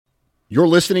You're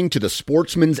listening to the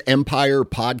Sportsman's Empire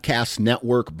Podcast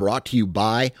Network, brought to you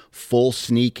by Full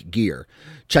Sneak Gear.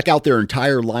 Check out their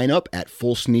entire lineup at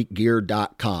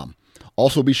fullsneakgear.com.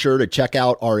 Also be sure to check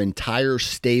out our entire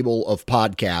stable of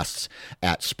podcasts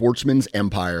at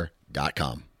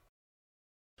sportsmansempire.com.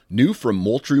 New from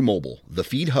Moultrie Mobile, the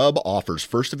Feed Hub offers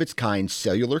first-of-its-kind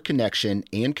cellular connection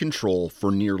and control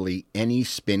for nearly any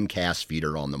spin cast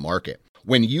feeder on the market.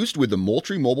 When used with the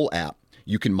Moultrie Mobile app,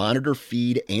 you can monitor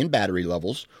feed and battery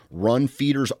levels, run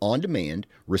feeders on demand,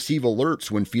 receive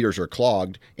alerts when feeders are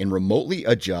clogged, and remotely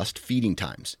adjust feeding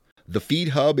times. The Feed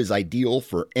Hub is ideal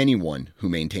for anyone who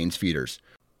maintains feeders.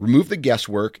 Remove the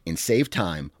guesswork and save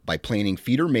time by planning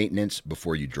feeder maintenance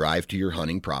before you drive to your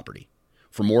hunting property.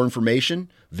 For more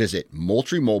information, visit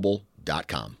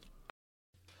MoultrieMobile.com.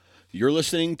 You're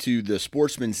listening to the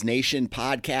Sportsman's Nation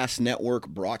Podcast Network,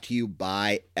 brought to you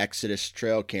by Exodus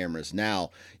Trail Cameras. Now,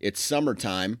 it's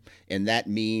summertime, and that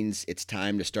means it's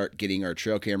time to start getting our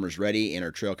trail cameras ready and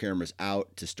our trail cameras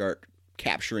out to start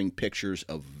capturing pictures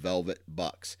of velvet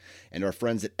bucks. And our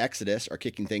friends at Exodus are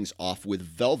kicking things off with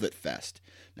Velvet Fest.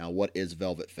 Now, what is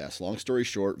Velvet Fest? Long story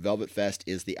short, Velvet Fest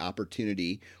is the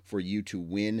opportunity for you to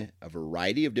win a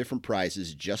variety of different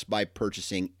prizes just by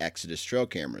purchasing Exodus trail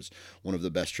cameras, one of the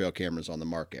best trail cameras on the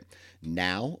market.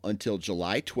 Now, until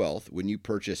July 12th, when you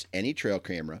purchase any trail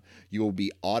camera, you will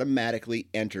be automatically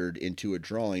entered into a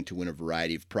drawing to win a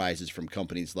variety of prizes from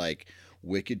companies like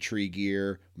Wicked Tree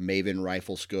Gear, Maven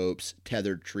Rifle Scopes,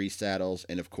 Tethered Tree Saddles,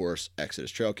 and of course,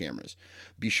 Exodus Trail Cameras.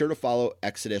 Be sure to follow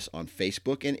Exodus on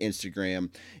Facebook and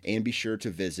Instagram, and be sure to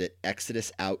visit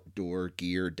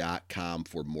ExodusOutdoorGear.com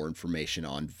for more information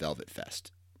on Velvet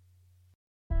Fest.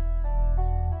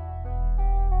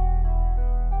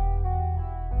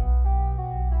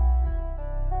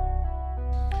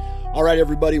 All right,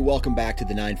 everybody, welcome back to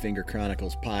the Nine Finger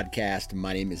Chronicles podcast.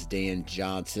 My name is Dan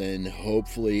Johnson.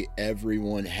 Hopefully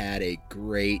everyone had a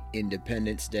great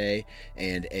Independence Day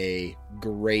and a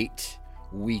great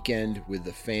weekend with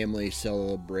the family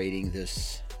celebrating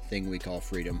this thing we call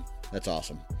freedom. That's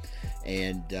awesome.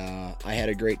 And I had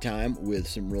a great time with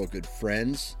some real good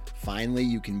friends. Finally,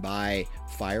 you can buy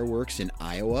fireworks in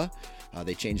Iowa.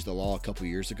 They changed the law a couple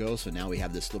years ago, so now we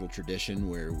have this little tradition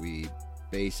where we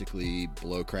basically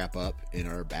blow crap up in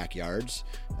our backyards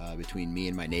between me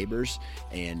and my neighbors,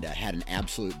 and had an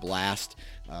absolute blast.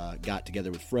 Got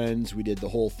together with friends. We did the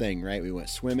whole thing, right? We went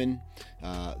swimming.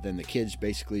 Then the kids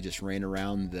basically just ran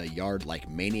around the yard like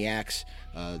maniacs.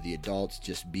 The adults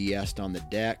just BS'd on the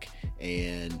deck,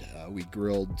 and we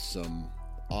grilled some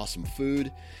awesome food,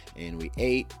 and we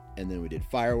ate, and then we did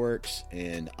fireworks,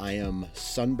 and I am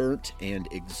sunburnt and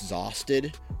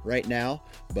exhausted right now,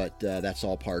 but that's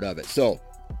all part of it. So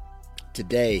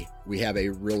today we have a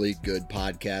really good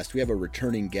podcast. We have a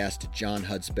returning guest, John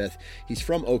Hudspeth. He's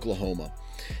from Oklahoma,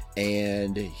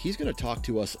 and he's going to talk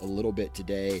to us a little bit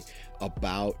today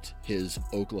about his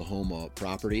Oklahoma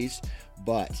properties,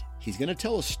 but he's going to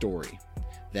tell a story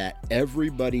that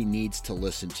everybody needs to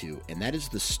listen to, and that is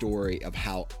the story of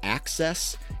how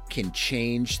access can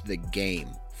change the game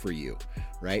for you,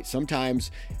 right?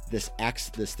 Sometimes this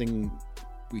thing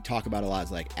we talk about a lot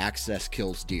is like access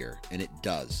kills deer, and it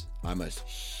does. I'm a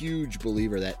huge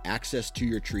believer that access to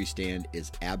your tree stand is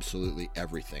absolutely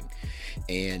everything.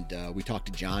 And we talked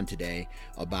to John today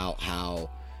about how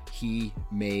he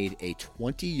made a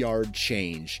 20-yard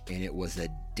change, and it was a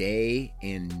day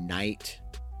and night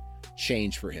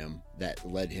change for him that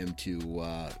led him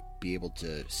to be able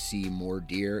to see more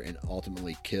deer and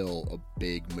ultimately kill a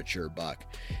big mature buck.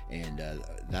 And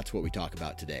that's what we talk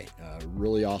about today.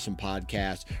 Really awesome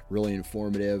podcast, really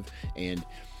informative. And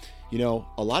you know,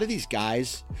 a lot of these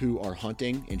guys who are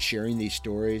hunting and sharing these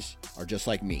stories are just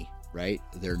like me, right?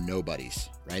 They're nobodies,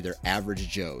 right? They're average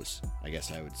Joes, I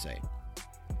guess I would say.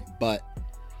 But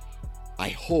I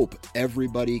hope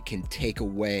everybody can take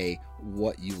away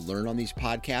what you learn on these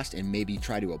podcasts and maybe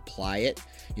try to apply it.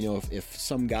 You know, if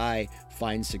some guy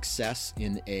finds success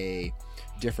in a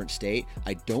different state,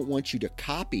 I don't want you to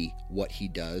copy what he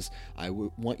does. I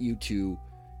want you to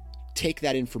take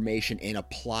that information and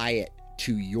apply it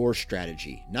to your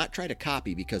strategy, not try to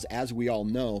copy, because as we all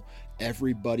know,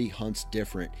 everybody hunts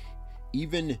different.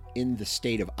 Even in the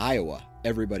state of Iowa,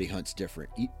 everybody hunts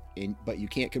different. But you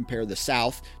can't compare the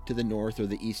South to the North or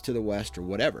the East to the West or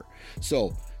whatever.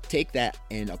 So take that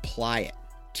and apply it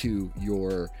to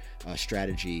your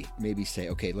strategy. Maybe say,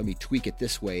 okay, let me tweak it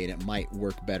this way, and it might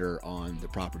work better on the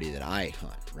property that I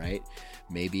hunt, right?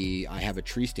 Maybe I have a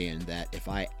tree stand that if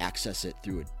I access it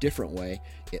through a different way,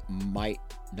 it might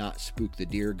not spook the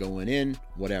deer going in,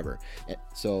 whatever.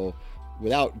 So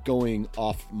without going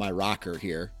off my rocker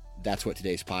here, that's what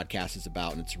today's podcast is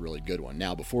about, and it's a really good one.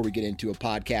 Now, before we get into a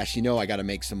podcast, I got to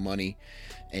make some money,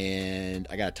 and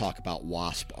I got to talk about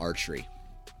Wasp Archery.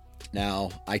 Now,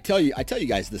 I tell you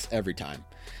guys this every time,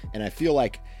 and I feel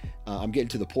like I'm getting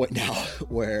to the point now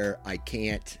where I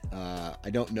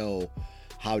don't know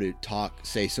how to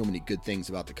say so many good things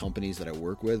about the companies that I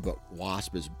work with, but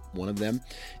Wasp is one of them.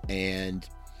 And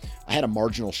I had a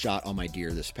marginal shot on my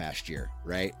deer this past year,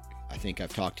 right? I think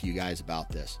I've talked to you guys about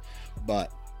this,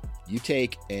 but you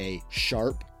take a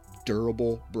sharp,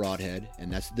 durable broadhead,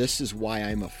 and this is why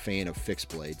I'm a fan of fixed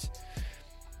blades.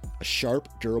 A sharp,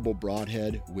 durable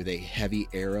broadhead with a heavy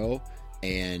arrow,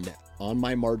 and on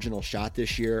my marginal shot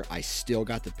this year, I still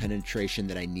got the penetration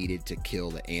that I needed to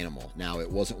kill the animal. Now, it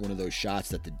wasn't one of those shots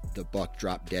that the buck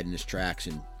dropped dead in his tracks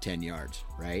in 10 yards,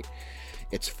 right?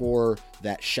 It's for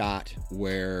that shot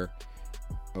where,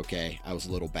 okay, I was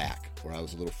a little back, or I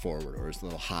was a little forward, or it was a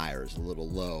little high, or it was a little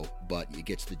low, but it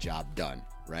gets the job done,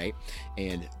 right?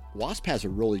 And Wasp has a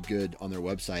really good, on their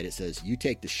website, it says, you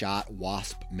take the shot,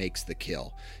 Wasp makes the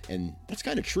kill. And that's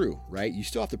kind of true, right? You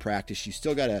still have to practice, you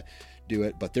still got to do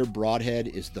it, but their broadhead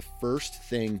is the first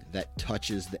thing that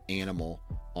touches the animal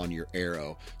on your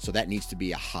arrow. So that needs to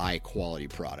be a high quality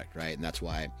product, right? And that's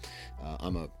why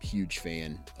I'm a huge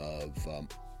fan of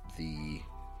the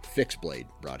fixed blade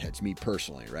broadheads, me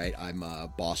personally, right? I'm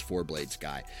a Boss 4 Blades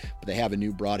guy, but they have a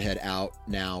new broadhead out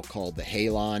now called the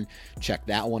Halon. Check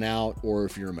that one out. Or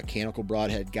if you're a mechanical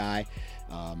broadhead guy,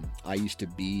 I used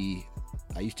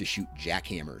to shoot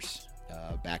jackhammers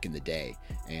back in the day,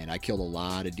 and I killed a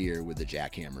lot of deer with the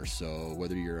jackhammers. So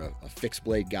whether you're a fixed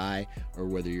blade guy or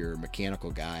whether you're a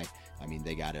mechanical guy, I mean,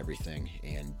 they got everything,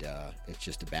 and it's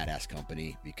just a badass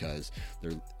company because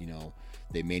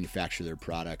they manufacture their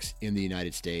products in the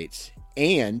United States,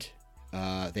 and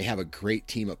they have a great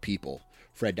team of people.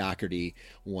 Fred Doherty,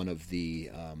 one of the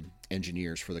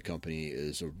engineers for the company,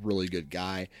 is a really good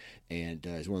guy, and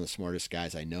is one of the smartest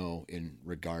guys I know in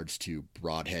regards to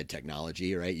broadhead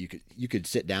technology, right? You could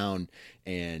sit down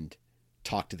and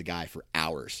talk to the guy for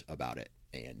hours about it.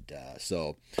 And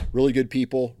so really good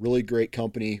people, really great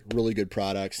company, really good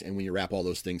products. And when you wrap all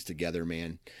those things together,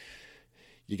 man,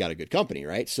 you got a good company,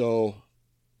 right? So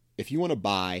if you want to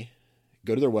buy,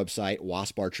 go to their website,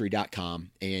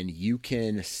 wasparchery.com, and you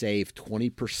can save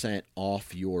 20%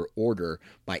 off your order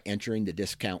by entering the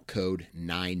discount code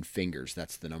 9fingers.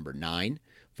 That's the number 9,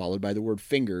 followed by the word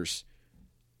fingers,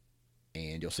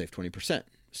 and you'll save 20%.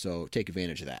 So take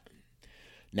advantage of that.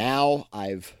 Now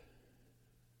I've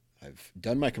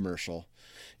done my commercial.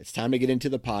 It's time to get into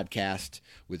the podcast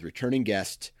with returning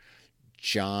guest,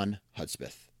 John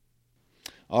Hudspeth.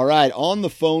 All right, on the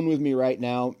phone with me right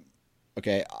now.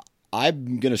 Okay,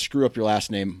 I'm going to screw up your last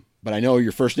name, but I know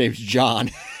your first name's John.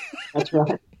 That's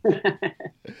right.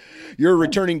 You're a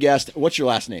returning guest. What's your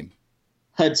last name?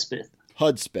 Hudspeth.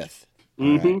 Hudspeth.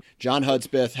 Mm-hmm. Right. John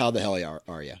Hudspeth, how the hell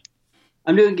are you?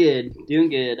 I'm doing good.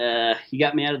 You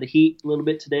got me out of the heat a little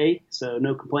bit today, so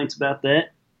no complaints about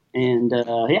that. And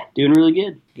doing really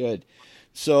good. Good.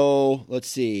 So let's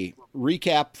see.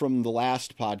 Recap from the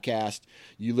last podcast.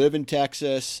 You live in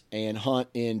Texas and hunt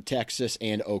in Texas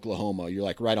and Oklahoma. You're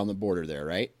like right on the border there,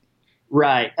 right?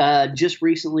 Right. Just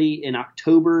recently in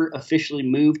October, officially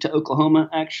moved to Oklahoma,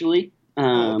 actually.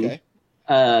 Okay.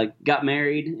 Got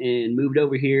married and moved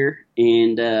over here.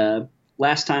 And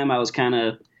last time I was kind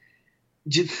of,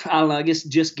 I guess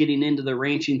just getting into the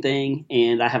ranching thing,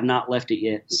 and I have not left it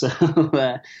yet.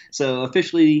 So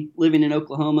officially living in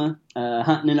Oklahoma,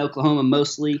 hunting in Oklahoma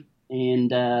mostly,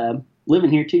 and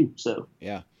living here too. So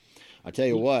yeah, I tell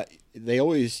you what, you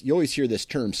always hear this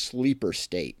term sleeper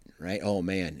state, right? Oh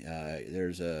man,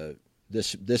 there's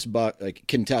this buck, like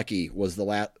Kentucky was the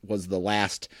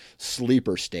last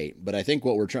sleeper state. But I think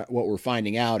what we're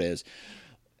finding out is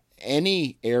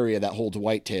any area that holds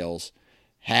whitetails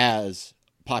has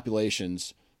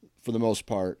populations, for the most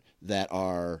part, that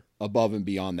are above and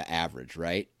beyond the average,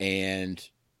 right? And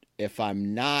if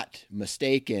I'm not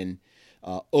mistaken,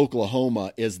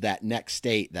 Oklahoma is that next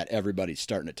state that everybody's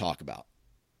starting to talk about.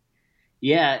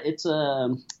 Yeah, it's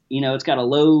it's got a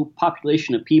low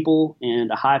population of people and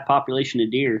a high population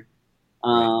of deer.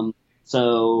 Right.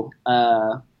 So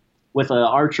with an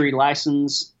archery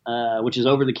license, which is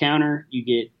over the counter, you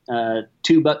get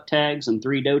 2 buck tags and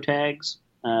 3 doe tags.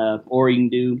 Or you can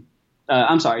do,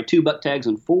 2 buck tags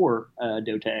and 4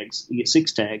 doe tags. You get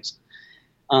 6 tags.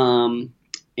 And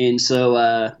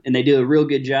they do a real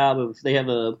good job they have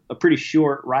a pretty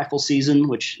short rifle season,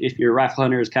 which if you're a rifle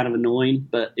hunter is kind of annoying,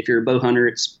 but if you're a bow hunter,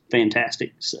 it's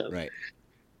fantastic. So Right.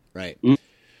 Mm-hmm.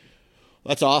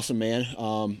 That's awesome, man.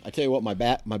 I tell you what, my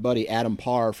buddy Adam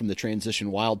Parr from the Transition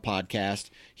Wild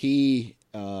podcast, he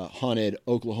hunted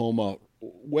Oklahoma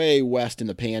way west in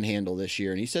the Panhandle this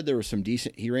year, and he said there was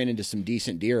he ran into some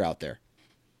decent deer out there.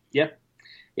 Yep.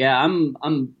 Yeah,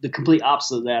 I'm the complete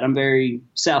opposite of that. I'm very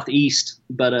southeast,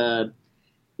 but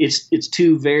it's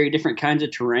two very different kinds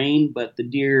of terrain. But the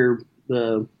deer,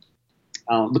 the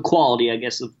quality, I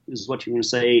guess, is what you want to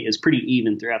say, is pretty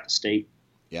even throughout the state.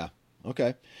 Yeah.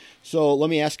 Okay. So let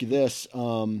me ask you this: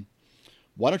 why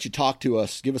don't you talk to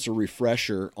us? Give us a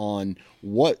refresher on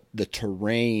what the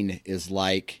terrain is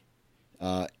like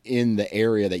in the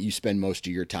area that you spend most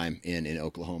of your time in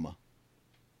Oklahoma.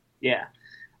 Yeah.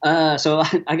 So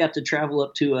I got to travel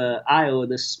up to Iowa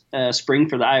this spring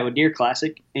for the Iowa Deer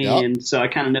Classic, and So I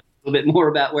kind of know a little bit more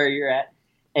about where you're at,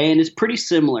 and it's pretty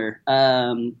similar.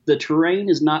 The terrain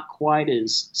is not quite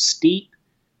as steep.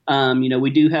 We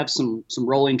do have some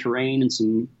rolling terrain and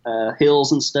some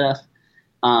hills and stuff,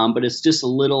 but it's just a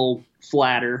little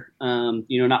flatter.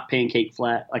 Not pancake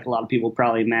flat like a lot of people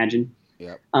probably imagine.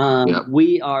 Yep.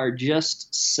 We are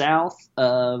just south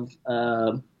of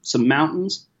some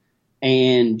mountains.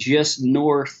 And just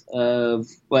north of,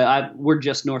 we're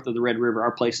just north of the Red River.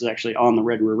 Our place is actually on the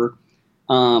Red River.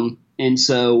 And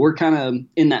so we're kind of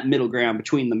in that middle ground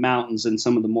between the mountains and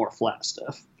some of the more flat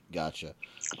stuff. Gotcha.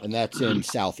 And that's in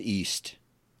southeast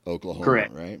Oklahoma,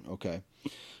 correct? Right? Okay.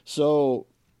 So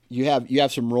you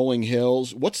have some rolling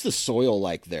hills. What's the soil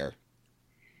like there?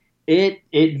 It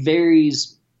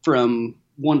varies from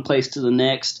one place to the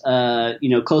next.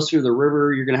 Closer to the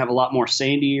river, you're going to have a lot more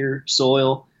sandier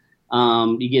soil.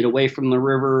 You get away from the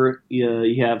river,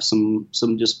 you have some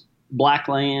just black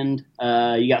land.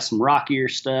 You got some rockier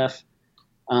stuff.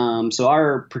 So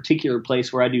our particular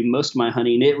place where I do most of my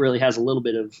hunting, it really has a little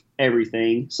bit of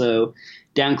everything. So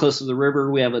down close to the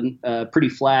river, we have a pretty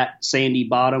flat, sandy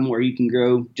bottom where you can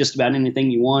grow just about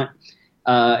anything you want.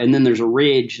 And then there's a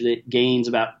ridge that gains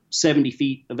about 70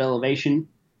 feet of elevation.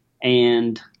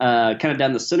 And kind of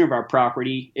down the center of our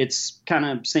property, it's kind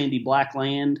of sandy black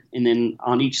land. And then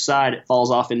on each side, it falls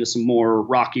off into some more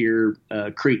rockier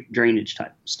creek drainage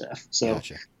type stuff. So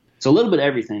Gotcha. It's a little bit of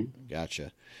everything.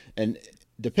 Gotcha. And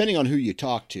depending on who you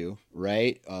talk to,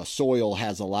 right, soil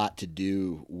has a lot to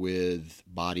do with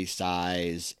body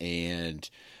size and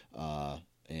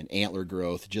antler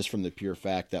growth, just from the pure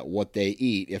fact that what they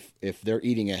eat, if they're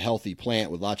eating a healthy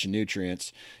plant with lots of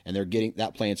nutrients and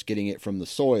that plant's getting it from the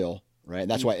soil, right?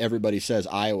 And that's why everybody says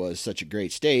Iowa is such a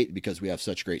great state, because we have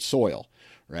such great soil,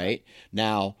 right?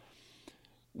 Now,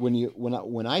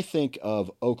 when I think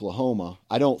of Oklahoma,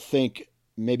 I don't think,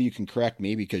 maybe you can correct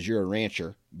me because you're a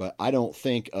rancher, but I don't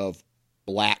think of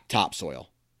black topsoil.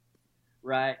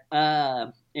 Right.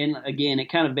 And again,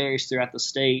 it kind of varies throughout the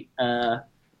state.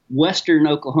 Western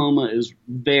Oklahoma is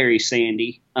very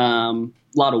sandy. A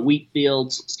lot of wheat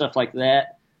fields, stuff like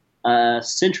that.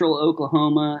 Central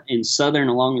Oklahoma and southern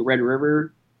along the Red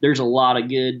River, there's a lot of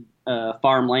good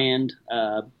farmland,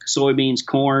 soybeans,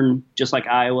 corn, just like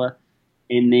Iowa.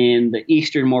 And then the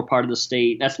eastern more part of the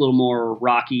state, that's a little more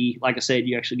rocky. Like I said,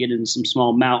 you actually get into some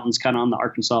small mountains kind of on the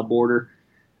Arkansas border.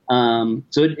 So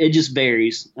it just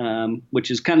varies,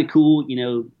 which is kind of cool.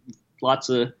 Lots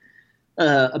of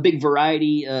a big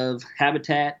variety of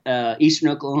habitat. Eastern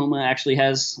Oklahoma actually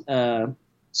has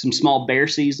some small bear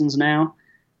seasons now.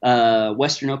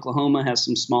 Western Oklahoma has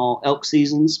some small elk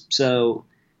seasons. So,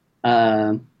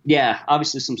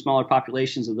 obviously some smaller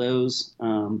populations of those.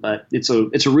 But it's a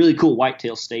really cool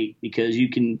whitetail state, because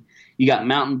you got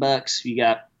mountain bucks, you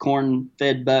got corn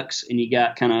fed bucks, and you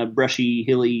got kind of brushy,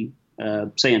 hilly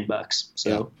sand bucks.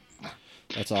 So yeah.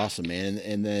 That's awesome, man.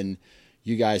 And then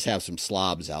you guys have some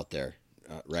slobs out there.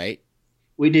 Right?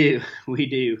 We do.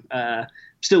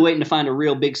 Still waiting to find a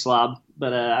real big slob,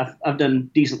 but I've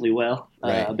done decently well.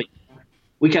 Right. But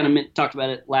we kind of talked about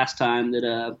it last time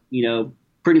that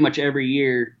pretty much every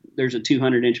year there's a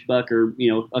 200-inch buck or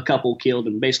a couple killed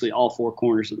in basically all four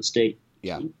corners of the state.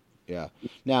 Yeah.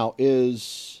 Now,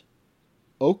 is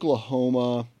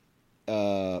Oklahoma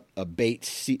a bait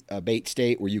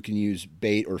state where you can use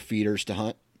bait or feeders to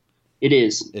hunt? It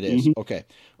is. It is. Mm-hmm. Okay.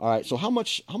 All right. So how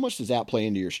much does that play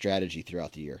into your strategy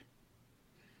throughout the year?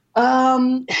 I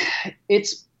don't know.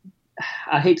 It's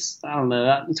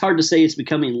hard to say it's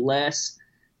becoming less.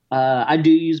 I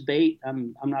do use bait.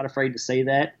 I'm not afraid to say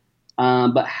that.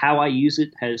 But how I use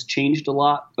it has changed a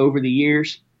lot over the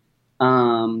years.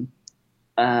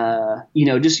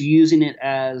 Just using it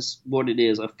as what it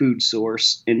is, a food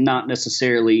source, and not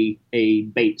necessarily a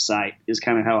bait site, is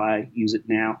kind of how I use it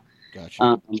now.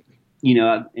 Gotcha.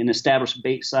 An established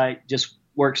bait site just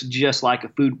works just like a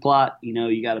food plot.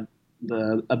 You got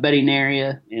a bedding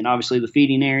area and obviously the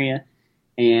feeding area.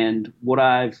 And what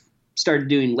I've started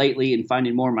doing lately and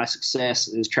finding more of my success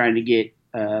is trying to get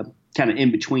kind of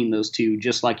in between those two,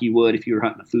 just like you would if you were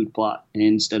hunting a food plot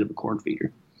instead of a corn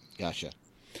feeder. Gotcha.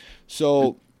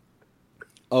 So,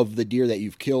 of the deer that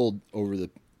you've killed over the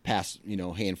past,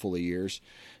 handful of years,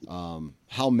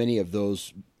 how many of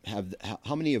those have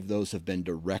been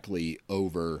directly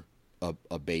over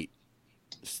a bait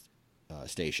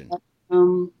station?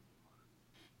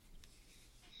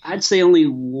 I'd say only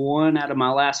one out of my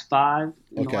last 5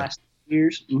 in the last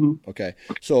years. Mm-hmm. Okay.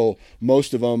 So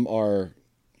most of them are,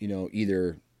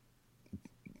 either,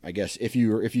 I guess if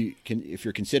you're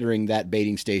considering that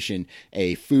baiting station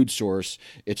a food source,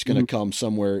 it's going to come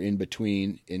somewhere in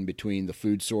between the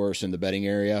food source and the bedding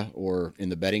area, or in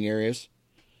the bedding areas.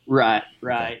 Right.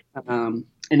 Okay. And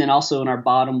then also in our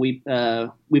bottom, we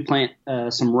plant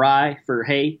some rye for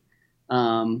hay.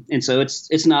 And so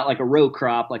it's not like a row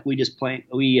crop. Like we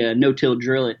no-till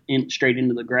drill it straight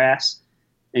into the grass.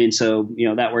 And so,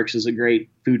 that works as a great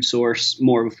food source,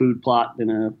 more of a food plot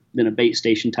than a bait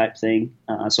station type thing.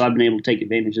 So I've been able to take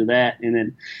advantage of that. And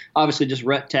then obviously just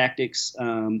rut tactics,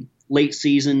 late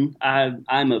season.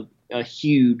 I'm a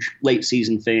huge late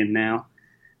season fan now.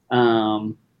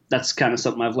 That's kind of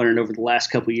something I've learned over the last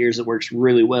couple of years that works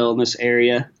really well in this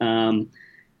area.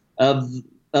 Of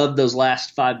those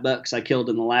last 5 bucks I killed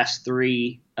in the last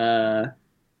 3,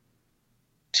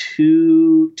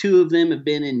 two of them have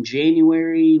been in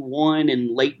January, 1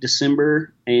 in late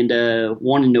December, and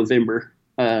 1 in November.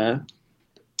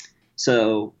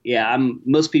 So yeah,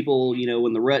 most people,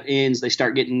 when the rut ends, they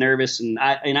start getting nervous, and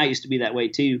I used to be that way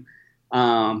too.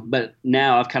 But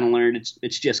now I've kind of learned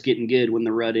it's just getting good when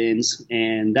the rut ends,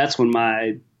 and that's when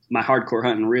my hardcore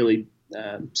hunting really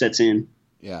sets in.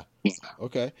 Yeah.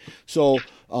 Okay. So,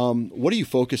 what do you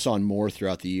focus on more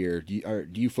throughout the year?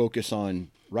 Do you focus on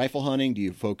rifle hunting? Do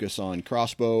you focus on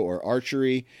crossbow or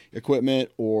archery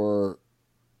equipment, or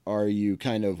are you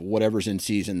kind of whatever's in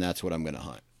season, that's what I'm going to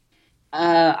hunt?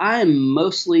 I'm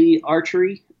mostly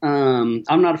archery. I'm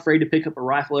not afraid to pick up a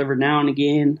rifle every now and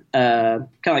again. Kind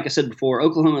of like I said before,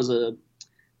 Oklahoma's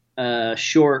a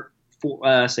short.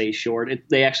 Say short.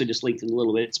 They actually just lengthened a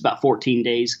little bit. It's about 14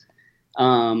 days.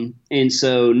 And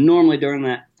so normally during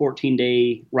that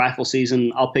 14-day rifle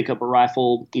season, I'll pick up a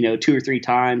rifle, 2 or 3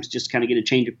 times, just to kind of get a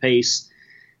change of pace,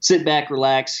 sit back,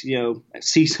 relax,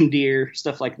 see some deer,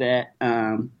 stuff like that.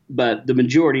 But the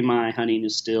majority of my hunting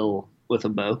is still with a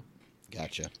bow.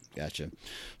 Gotcha.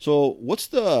 So what's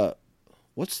the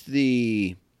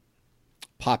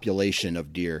population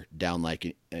of deer down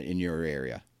like in your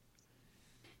area?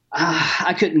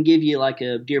 I couldn't give you like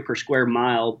a deer per square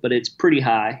mile, but it's pretty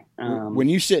high. When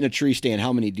you sit in a tree stand,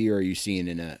 how many deer are you seeing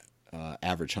in a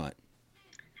average hunt?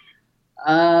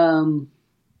 The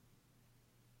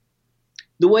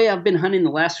way I've been hunting the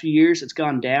last few years, it's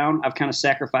gone down. I've kind of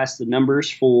sacrificed the numbers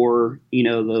for,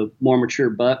 the more mature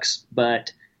bucks,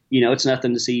 but it's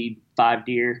nothing to see 5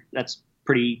 deer. That's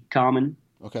pretty common.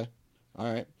 Okay. All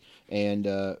right. And,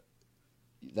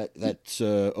 that's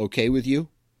okay with you?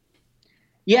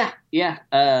 Yeah.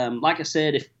 Like I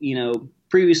said, if,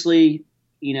 previously,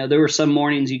 there were some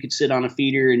mornings you could sit on a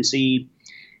feeder and see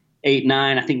 8,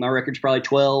 9. I think my record's probably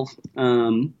 12.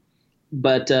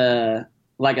 But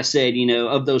like I said,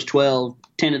 of those 12,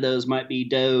 10 of those might be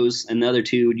does, and the other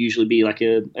 2 would usually be like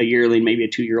a yearling, maybe a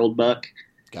 2-year-old buck.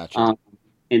 Gotcha.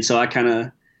 And so I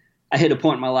hit a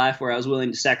point in my life where I was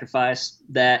willing to sacrifice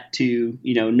that to,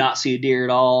 not see a deer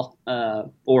at all,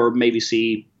 or maybe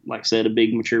see, like I said, a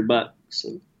big mature buck.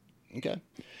 So. Okay.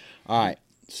 All right.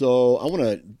 So I want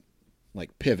to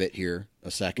pivot here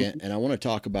a second, and I want to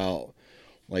talk about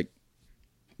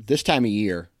this time of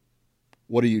year.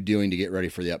 What are you doing to get ready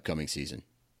for the upcoming season?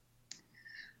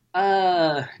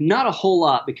 Not a whole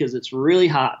lot, because it's really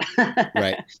hot.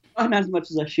 Right. Not as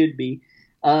much as I should be.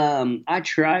 I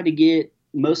try to get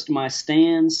most of my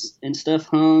stands and stuff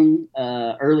hung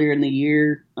earlier in the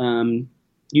year,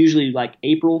 usually like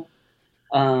April.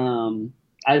 I'm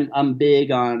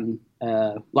big on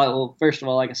first of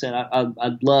all, like I said,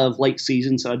 I love late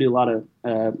season, so I do a lot of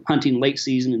hunting late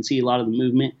season and see a lot of the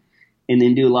movement, and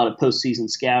then do a lot of postseason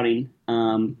scouting.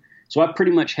 So I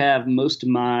pretty much have most of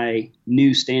my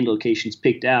new stand locations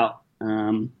picked out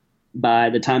by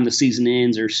the time the season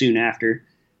ends or soon after,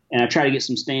 and I try to get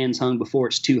some stands hung before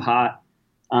it's too hot.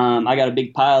 I got a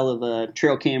big pile of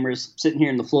trail cameras sitting here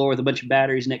on the floor with a bunch of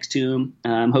batteries next to them.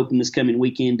 I'm hoping this coming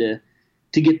weekend to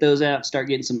get those out, start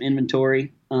getting some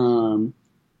inventory.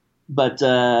 But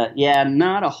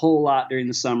not a whole lot during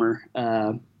the summer.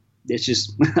 It's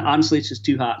just, honestly, it's just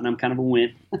too hot, and I'm kind of a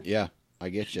wimp. Yeah, I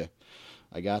get you.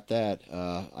 I got that.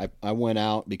 I went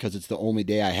out because it's the only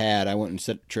day I had. I went and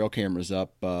set trail cameras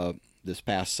up this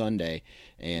past Sunday,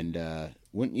 and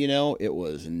wouldn't you know, it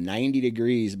was 90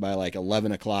 degrees by like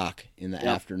 11 o'clock in the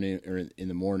afternoon or in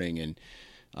the morning. And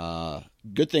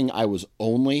good thing I was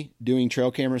only doing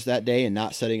trail cameras that day and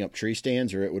not setting up tree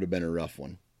stands, or it would have been a rough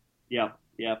one. Yep.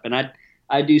 And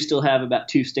I do still have about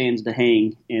 2 stands to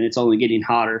hang, and it's only getting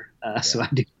hotter, so I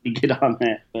do need to get on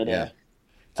that. But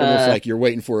it's almost like you're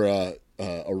waiting for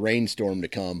a rainstorm to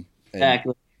come.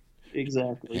 Exactly.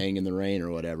 Hang in the rain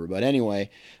or whatever. But anyway,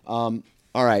 all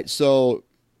right. So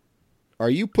are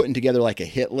you putting together like a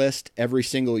hit list every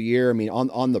single year? I mean,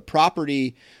 on the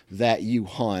property that you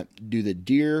hunt, do the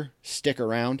deer stick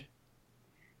around?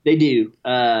 They do.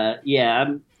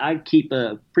 I keep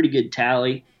a pretty good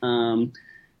tally.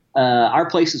 Our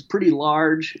place is pretty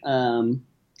large,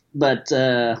 but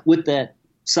with that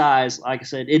size, like I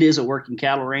said, it is a working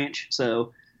cattle ranch.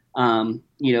 So,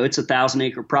 it's a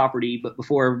 1,000-acre property. But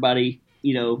before everybody,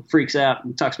 freaks out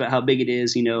and talks about how big it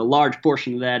is, a large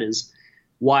portion of that is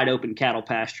wide open cattle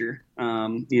pasture.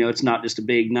 It's not just a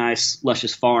big, nice,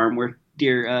 luscious farm where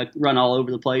deer run all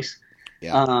over the place.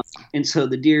 Yeah. And so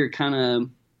the deer kind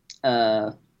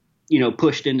of,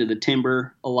 pushed into the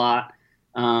timber a lot.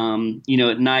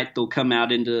 At night they'll come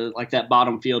out into like that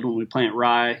bottom field when we plant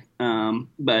rye.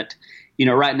 But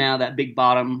right now that big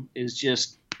bottom is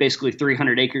just basically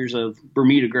 300 acres of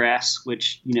Bermuda grass,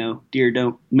 which, deer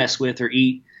don't mess with or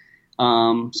eat.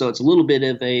 So it's a little bit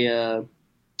of a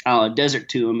desert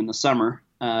to them in the summer.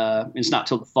 It's not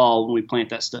till the fall when we plant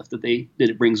that stuff that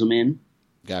it brings them in.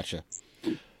 Gotcha.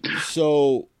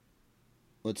 So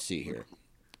let's see here.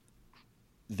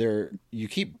 You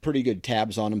keep pretty good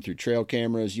tabs on them through trail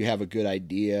cameras. You have a good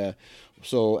idea.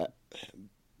 So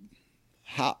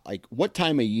what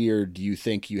time of year do you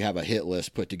think you have a hit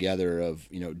list put together of,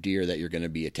 deer that you're going to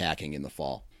be attacking in the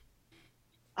fall?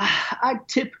 I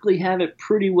typically have it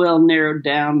pretty well narrowed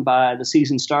down by the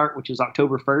season start, which is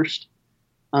October 1st.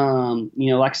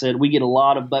 Like I said, we get a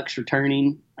lot of bucks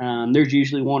returning. There's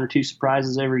usually 1 or 2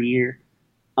 surprises every year.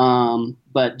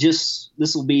 But this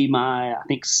will be my, I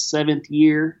think, 7th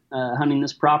year hunting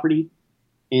this property.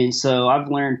 And so I've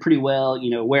learned pretty well,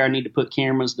 where I need to put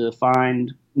cameras to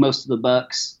find most of the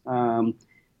bucks.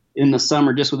 In the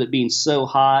summer, just with it being so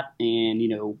hot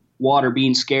and, water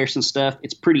being scarce and stuff,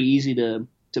 it's pretty easy to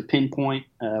pinpoint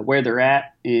where they're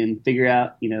at and figure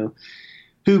out,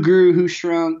 who grew, who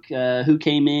shrunk, who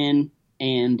came in.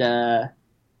 And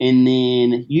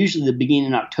then usually the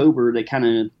beginning of October, they kind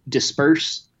of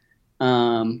disperse.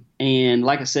 And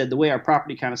like I said, the way our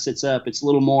property kind of sits up, it's a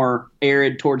little more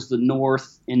arid towards the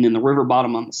north and then the river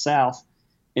bottom on the south.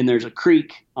 And there's a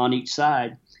creek on each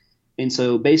side. And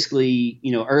so basically,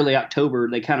 early October,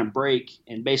 they kind of break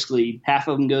and basically half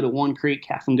of them go to one creek,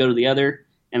 half of them go to the other,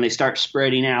 and they start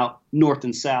spreading out north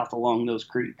and south along those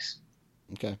creeks.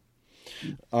 Okay.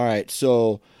 All right.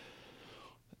 So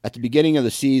at the beginning of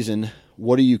the season,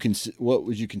 what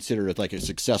would you consider like a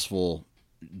successful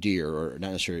deer, or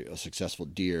not necessarily a successful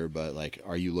deer, but like,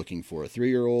 are you looking for a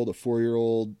 3-year-old, a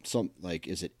 4-year-old,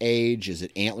 is it age? Is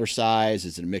it antler size?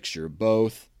 Is it a mixture of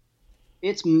both?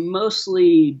 It's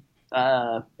mostly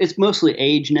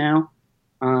age now.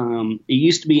 It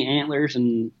used to be antlers,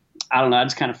 and I don't know, I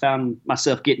just kind of found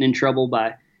myself getting in trouble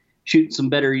by shooting some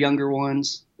better younger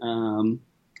ones. And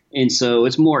so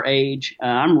it's more age.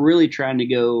 I'm really trying to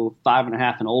go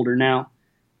 5.5 and older now.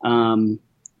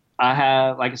 I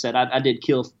have, like I said, I did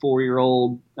kill a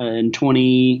 4-year-old in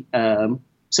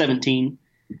 2017.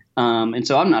 And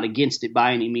so I'm not against it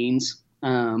by any means.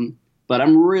 But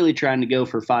I'm really trying to go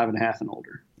for 5.5 and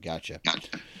older. Gotcha.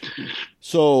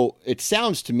 So it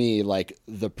sounds to me like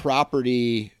the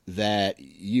property that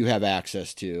you have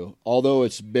access to, although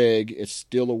it's big, it's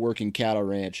still a working cattle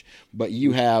ranch, but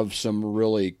you have some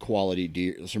really good quality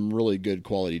deer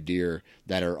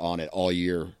that are on it all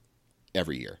year,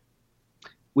 every year.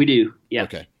 We do. Yeah.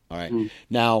 Okay. All right. Mm.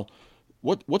 Now,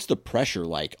 what's the pressure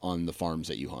like on the farms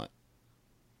that you hunt?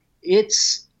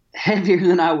 It's heavier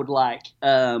than I would like.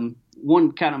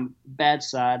 One kind of bad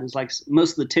side is like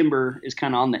most of the timber is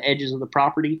kind of on the edges of the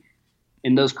property,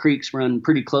 and those creeks run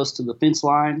pretty close to the fence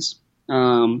lines.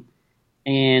 And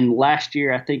last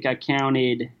year, I think I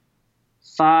counted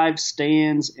 5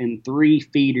 stands and 3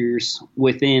 feeders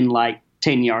within like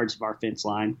 10 yards of our fence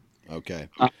line. Okay.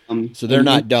 So they're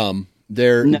not dumb.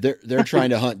 They're trying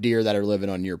to hunt deer that are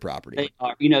living on your property. They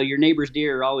are. Your neighbor's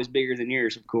deer are always bigger than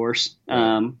yours, of course.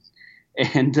 Right.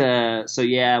 So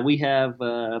yeah, we have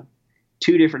 2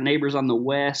 different neighbors on the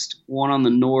west, 1 on the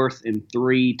north, and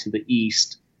 3 to the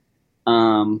east.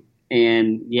 And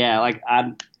yeah,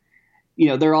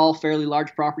 they're all fairly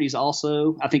large properties.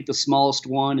 Also, I think the smallest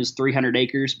one is 300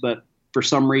 acres, but for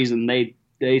some reason they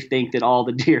they think that all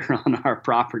the deer are on our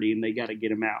property and they got to get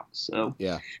them out. So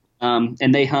Yeah.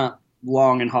 And they hunt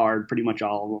long and hard, pretty much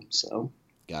all of them. So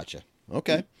Gotcha.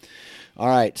 Okay. All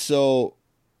right. So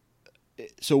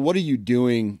what are you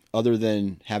doing other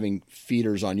than having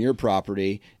feeders on your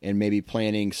property and maybe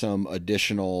planting some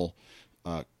additional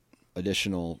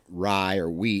rye or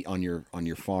wheat on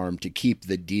your farm to keep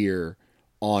the deer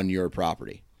on your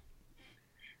property?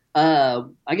 I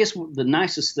guess the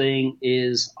nicest thing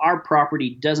is our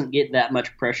property doesn't get that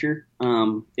much pressure.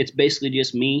 It's basically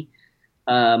just me.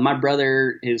 My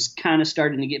brother is kind of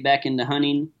starting to get back into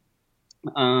hunting.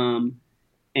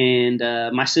 And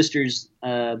my sisters,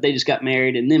 they just got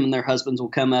married, and them and their husbands will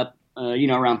come up,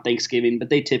 around Thanksgiving, but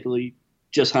they typically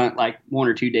just hunt like 1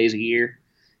 or 2 days a year.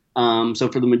 So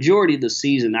for the majority of the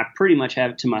season, I pretty much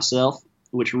have it to myself,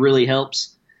 which really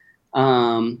helps.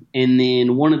 And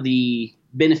then one of the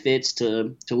benefits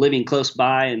to living close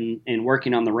by and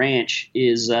working on the ranch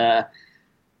is, I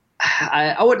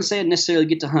wouldn't say I necessarily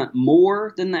get to hunt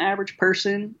more than the average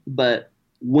person, but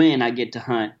when I get to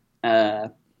hunt,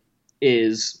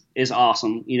 is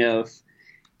awesome. If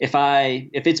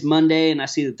it's Monday and I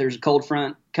see that there's a cold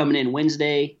front coming in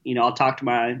Wednesday, I'll talk to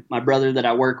my brother that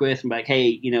I work with and be like,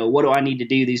 hey, what do I need to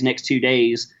do these next 2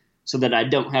 days so that I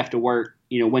don't have to work,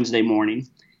 Wednesday morning.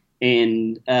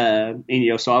 And so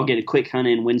I'll get a quick hunt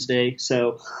in Wednesday.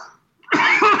 So,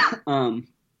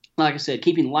 like I said,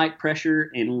 keeping light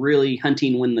pressure and really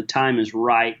hunting when the time is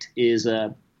right is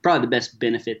probably the best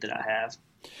benefit that I have.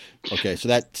 Okay, so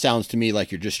that sounds to me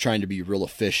like you're just trying to be real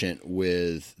efficient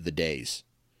with the days.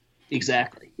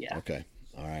 Exactly, yeah. Okay,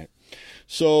 all right.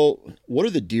 So what are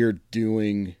the deer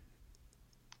doing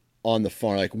on the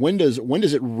farm? Like when does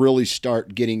it really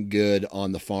start getting good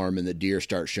on the farm and the deer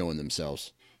start showing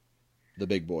themselves, the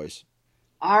big boys?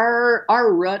 Our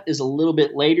rut is a little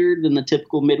bit later than the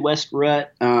typical Midwest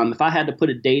rut. If I had to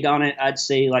put a date on it, I'd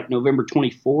say like November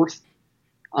 24th.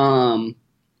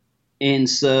 And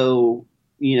so,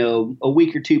 a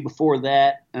week or two before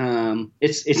that,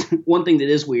 it's one thing that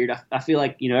is weird. I feel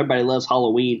like, everybody loves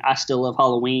Halloween. I still love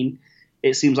Halloween.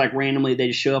 It seems like randomly they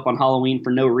just show up on Halloween for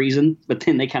no reason, but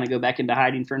then they kind of go back into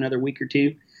hiding for another week or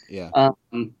two. Yeah.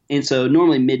 And so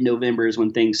normally mid-November is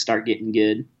when things start getting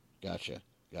good. Gotcha.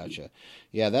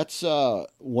 Yeah, that's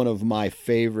one of my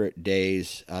favorite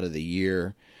days out of the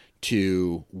year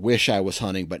to wish I was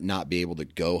hunting but not be able to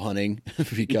go hunting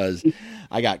because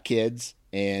I got kids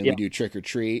and we do trick or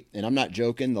treat. And I'm not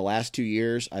joking. The last 2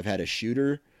 years I've had a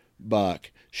shooter buck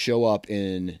show up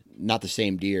in not the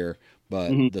same deer, but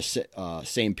the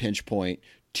same pinch point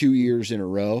 2 years in a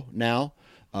row now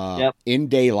in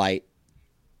daylight.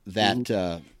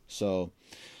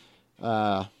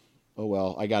 Oh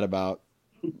well, I got about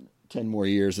 10 more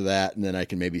years of that, and then I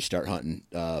can maybe start hunting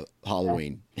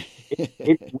Halloween.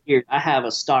 It's weird. I have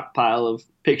a stockpile of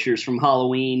pictures from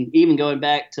Halloween, even going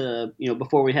back to,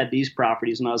 before we had these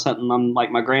properties when I was hunting on like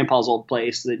my grandpa's old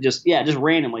place that just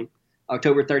randomly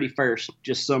October 31st,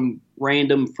 just some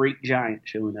random freak giant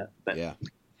showing up. But yeah.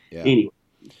 Anyway.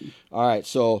 All right.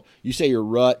 So you say your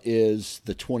rut is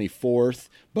the 24th,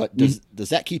 but does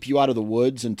that keep you out of the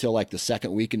woods until like the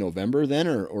second week in November then,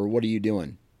 or what are you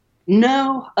doing?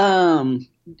 No,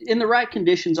 in the right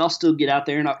conditions, I'll still get out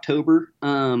there in October.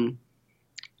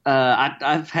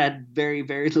 I've had very,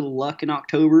 very little luck in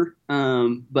October.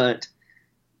 But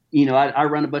I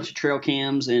run a bunch of trail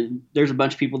cams, and there's a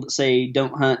bunch of people that say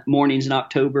don't hunt mornings in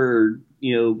October,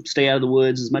 or, stay out of the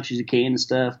woods as much as you can and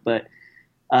stuff. But,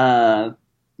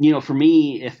 for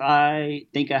me, if I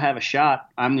think I have a shot,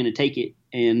 I'm going to take it.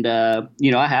 And,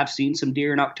 I have seen some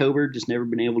deer in October, just never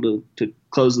been able to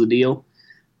close the deal.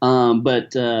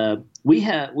 But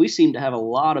we seem to have a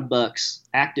lot of bucks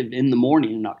active in the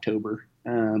morning in October,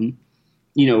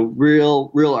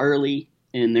 real early,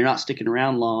 and they're not sticking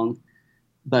around long.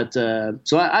 But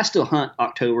so I still hunt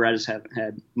October. I just haven't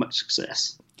had much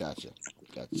success. Gotcha.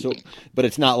 So, but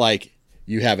it's not like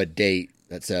you have a date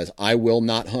that says I will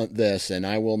not hunt this and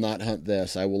I will not hunt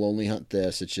this. I will only hunt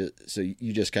this. It's just so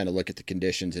you just kind of look at the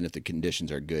conditions, and if the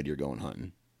conditions are good, you're going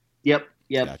hunting. Yep.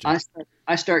 Gotcha.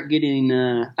 I start getting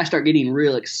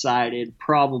real excited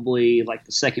probably like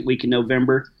the second week in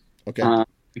November. Okay.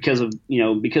 Because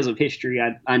of history,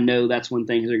 I know that's when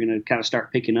things are going to kind of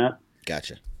start picking up.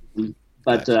 Gotcha.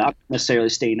 But I'm not necessarily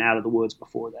staying out of the woods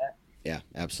before that. Yeah,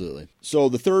 absolutely. So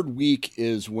the third week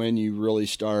is when you really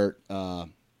start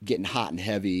getting hot and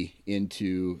heavy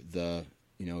into the,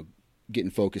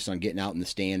 getting focused on getting out in the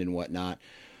stand and whatnot.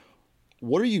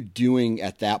 What are you doing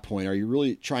at that point? Are you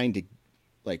really trying to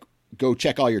go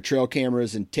check all your trail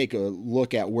cameras and take a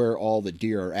look at where all the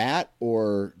deer are at?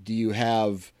 Or do you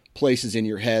have places in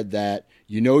your head that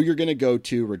you know you're going to go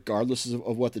to regardless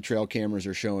of what the trail cameras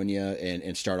are showing you,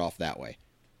 and start off that way?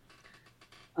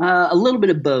 A little bit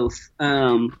of both.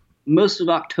 Most of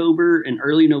October and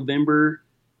early November,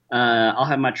 I'll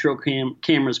have my trail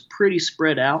cameras pretty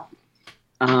spread out.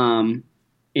 And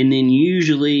then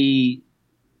usually,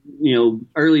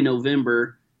 early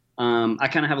November, I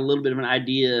kind of have a little bit of an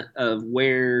idea of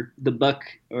where the buck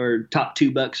or top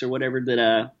 2 bucks or whatever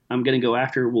that I'm going to go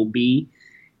after will be.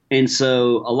 And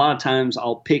so a lot of times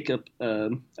I'll pick up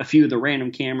a few of the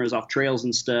random cameras off trails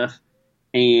and stuff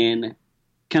and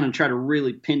kind of try to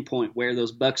really pinpoint where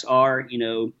those bucks are.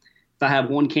 If I have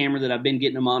one camera that I've been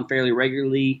getting them on fairly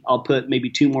regularly, I'll put maybe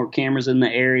 2 more cameras in the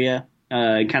area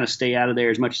and kind of stay out of there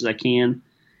as much as I can.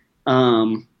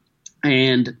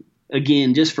 And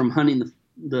again, just from hunting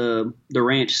the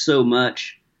ranch so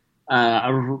much,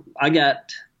 I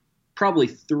got probably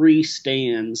 3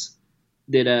 stands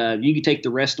that you could take the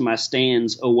rest of my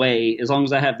stands away. As long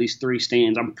as I have these 3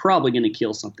 stands, I'm probably going to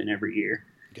kill something every year.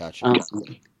 Gotcha.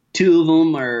 2 of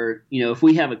them are, if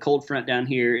we have a cold front down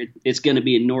here, it's going to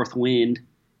be a north wind.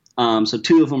 So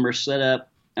 2 of them are set up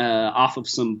off of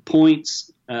some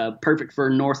points, perfect for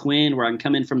a north wind where I can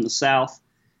come in from the south.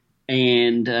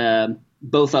 And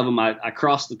both of them, I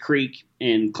cross the creek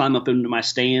and climb up into my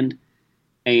stand.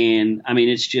 And, I mean,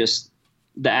 it's just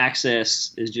the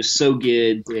access is just so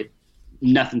good that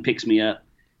nothing picks me up.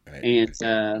 Right.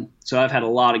 And so I've had a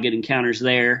lot of good encounters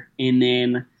there. And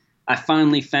then I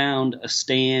finally found a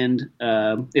stand.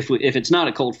 If it's not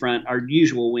a cold front, our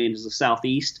usual wind is the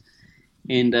southeast.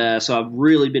 And so I've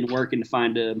really been working to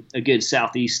find a good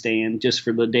southeast stand just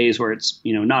for the days where it's,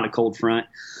 not a cold front.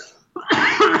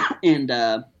 And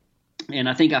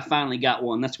I think I finally got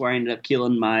one. That's where I ended up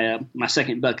killing my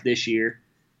second buck this year.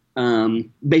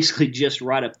 Basically just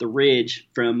right up the ridge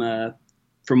from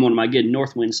one of my good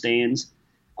north wind stands.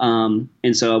 And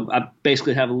so I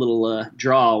basically have a little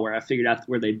draw where I figured out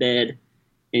where they bed.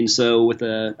 And so with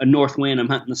a north wind, I'm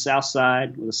hunting the south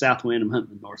side. With a south wind, I'm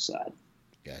hunting the north side.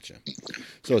 Gotcha.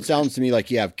 So it sounds to me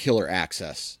like you have killer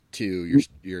access to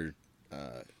your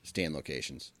stand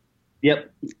locations.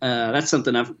 Yep. That's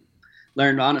something I've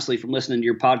learned, honestly, from listening to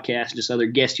your podcast, just other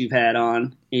guests you've had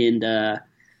on. And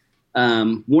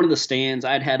one of the stands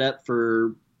I'd had up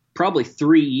for probably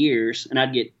 3 years, and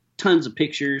I'd get tons of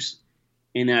pictures,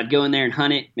 and then I'd go in there and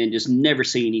hunt it and just never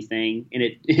see anything. And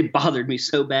it bothered me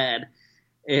so bad.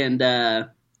 And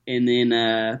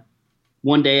then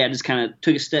one day I just kind of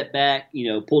took a step back,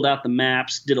 pulled out the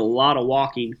maps, did a lot of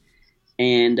walking,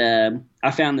 and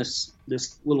I found this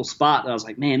little spot that I was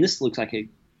like, man, this looks like a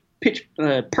pitch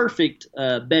perfect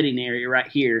bedding area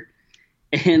right here.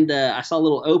 And I saw a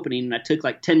little opening, and I took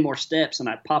like 10 more steps, and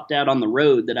I popped out on the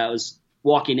road that I was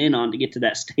walking in on to get to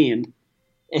that stand.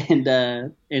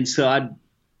 And so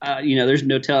there's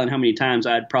no telling how many times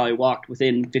I'd probably walked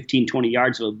within 15, 20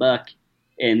 yards of a buck,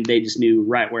 and they just knew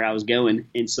right where I was going.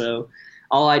 And so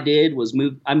all I did was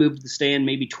I moved the stand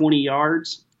maybe 20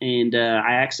 yards, and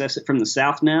I access it from the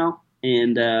south now.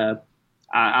 And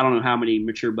I don't know how many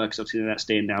mature bucks I've seen in that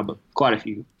stand now, but quite a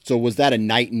few. So was that a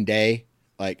night and day?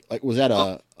 Like was that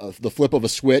the flip of a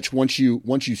switch once you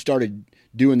started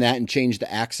doing that and changed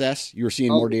the access? You were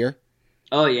seeing more deer?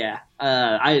 Oh yeah.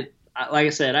 I like I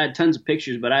said, I had tons of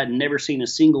pictures, but I had never seen a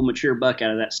single mature buck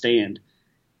out of that stand.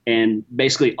 And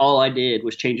basically all I did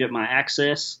was change up my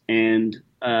access, and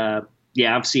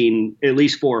I've seen at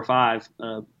least 4 or 5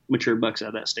 mature bucks out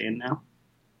of that stand now.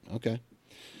 Okay.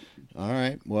 All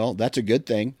right. Well, that's a good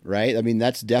thing, right? I mean,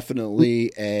 that's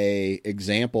definitely a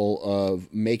example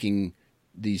of making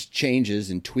these changes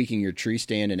and tweaking your tree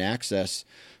stand and access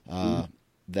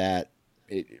that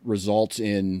it results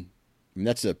in. I mean,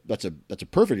 that's a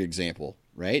perfect example,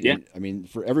 right? Yeah. And, I mean,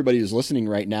 for everybody who's listening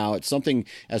right now, it's something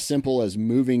as simple as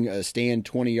moving a stand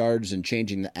 20 yards and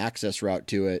changing the access route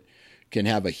to it can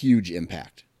have a huge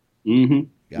impact. Mm-hmm.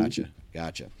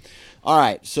 Gotcha. All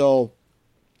right. So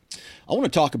I want to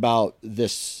talk about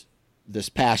this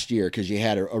past year, because you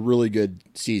had a really good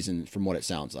season from what it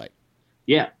sounds like.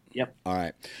 Yeah. Yep. All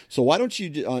right. So why don't you,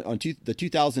 the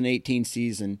 2018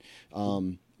 season,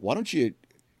 why don't you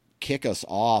kick us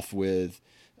off with,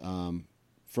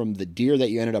 from the deer that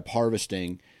you ended up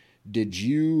harvesting, did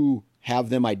you have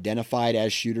them identified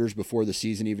as shooters before the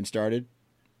season even started?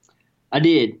 I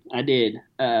did.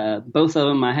 Both of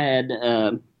them I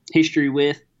had history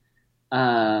with.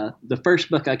 The first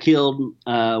buck I killed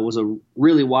was a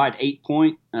really wide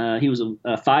 8-point. He was a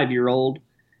 5-year-old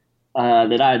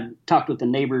that I'd talked with the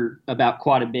neighbor about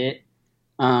quite a bit.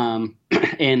 And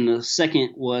the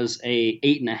second was a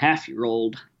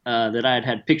 8.5-year-old that I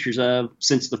had pictures of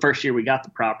since the first year we got the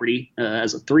property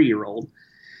as a 3-year-old.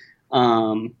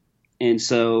 And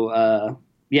so,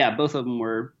 yeah, both of them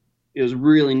were, it was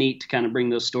really neat to kind of bring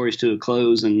those stories to a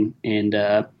close and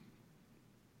yeah,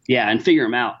 and figure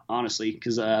them out, honestly,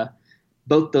 because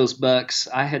both those bucks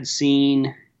I had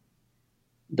seen.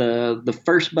 The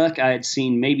first buck I had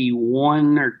seen maybe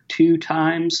 1 or 2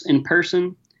 times in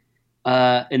person,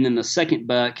 and then the second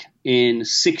buck in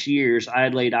 6 years I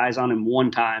had laid eyes on him 1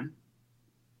 time.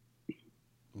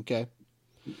 Okay,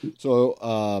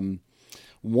 so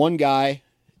one guy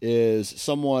is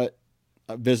somewhat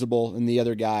visible, and the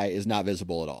other guy is not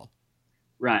visible at all.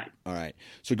 Right. All right.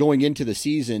 So going into the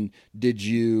season, did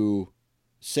you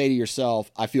say to yourself,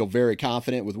 "I feel very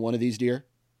confident with one of these deer"?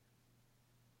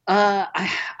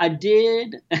 I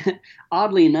did.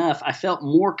 Oddly enough, I felt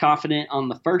more confident on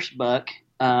the first buck,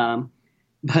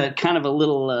 but kind of a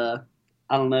little,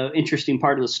 I don't know, interesting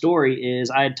part of the story is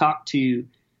I had talked to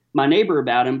my neighbor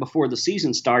about him before the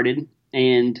season started,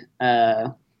 and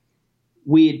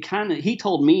he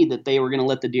told me that they were going to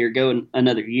let the deer go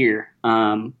another year.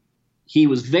 He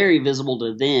was very visible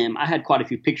to them. I had quite a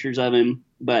few pictures of him,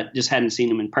 but just hadn't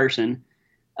seen him in person.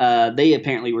 They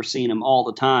apparently were seeing him all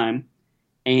the time.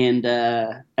 And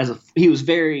he was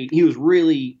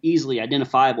really easily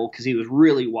identifiable because he was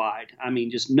really wide. I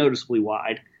mean, just noticeably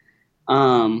wide.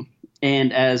 And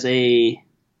as a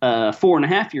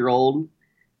 4.5-year-old,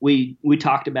 we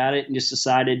talked about it and just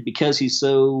decided because he's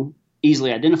so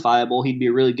easily identifiable, he'd be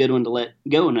a really good one to let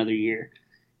go another year.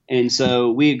 And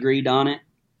so we agreed on it.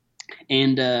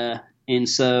 And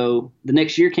so the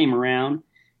next year came around.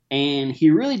 And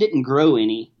he really didn't grow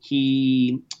any.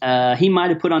 He might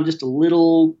have put on just a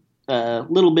little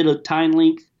bit of tine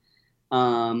length,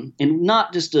 and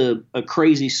not just a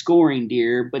crazy scoring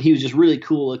deer, but he was just really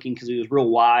cool looking because he was real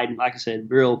wide and, like I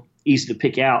said, real easy to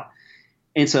pick out.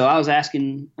 And so I was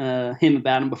asking him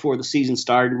about him before the season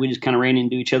started. We just kind of ran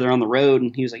into each other on the road,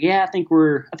 and he was like, "Yeah, I think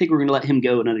we're going to let him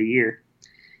go another year."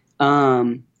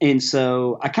 And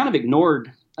so I kind of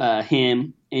ignored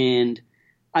him, and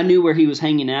I knew where he was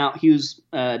hanging out. He was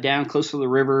down close to the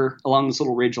river along this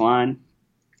little ridge line.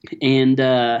 And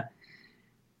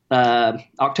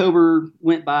October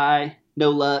went by,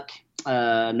 no luck.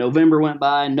 November went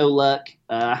by, no luck.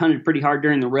 I hunted pretty hard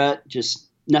during the rut, just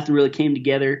nothing really came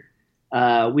together.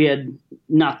 We had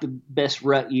not the best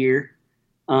rut year.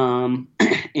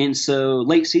 And so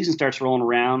late season starts rolling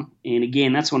around. And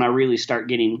again, that's when I really start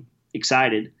getting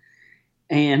excited.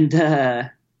 And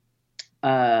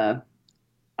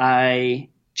I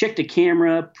checked a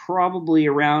camera probably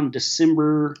around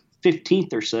December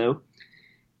 15th or so,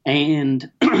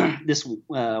 and this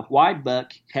wide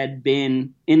buck had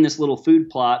been in this little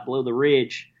food plot below the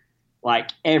ridge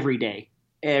like every day.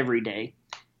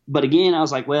 But again, I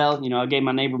was like, well, I gave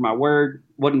my neighbor my word,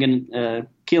 wasn't going to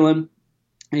kill him,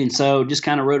 and so just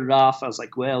kind of wrote it off. I was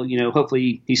like, well,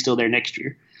 hopefully he's still there next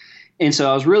year. And so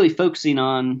I was really focusing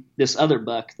on this other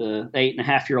buck, the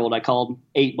 8.5-year-old I called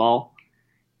 8 Ball.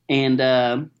 And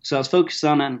so I was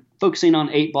focusing on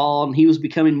 8 Ball, and he was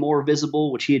becoming more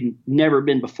visible, which he had never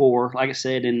been before. Like I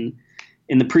said, in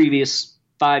the previous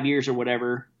 5 years or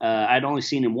whatever, I'd only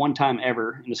seen him 1 time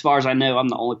ever. And as far as I know, I'm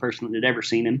the only person that had ever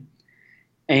seen him.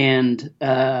 And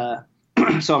so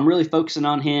I'm really focusing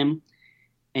on him.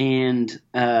 And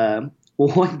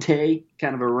one day,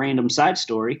 kind of a random side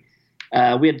story,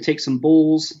 we had to take some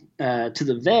bulls to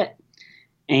the vet,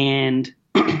 and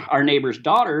our neighbor's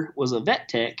daughter was a vet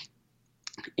tech.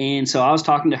 And so I was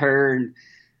talking to her, and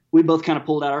we both kind of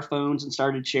pulled out our phones and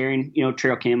started sharing,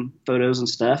 trail cam photos and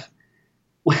stuff.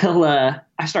 Well,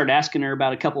 I started asking her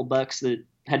about a couple bucks that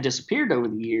had disappeared over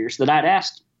the years that I'd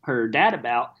asked her dad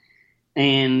about.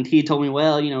 And he told me,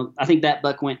 well, I think that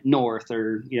buck went north,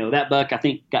 or, that buck I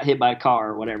think got hit by a car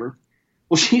or whatever.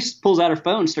 Well, she pulls out her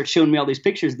phone and starts showing me all these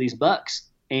pictures of these bucks,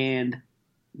 and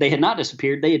they had not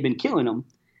disappeared. They had been killing them.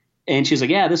 And she's like,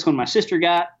 yeah, this one my sister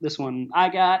got, this one I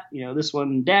got, this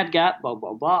one dad got, blah,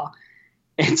 blah, blah.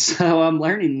 And so I'm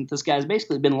learning that this guy's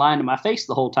basically been lying to my face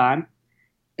the whole time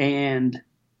and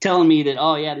telling me that,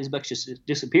 oh, yeah, these bucks just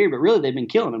disappeared, but really they've been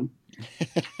killing them.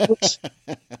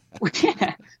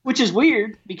 Which is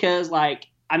weird because, I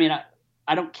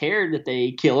don't care that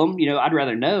they kill them. I'd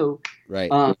rather know. Right.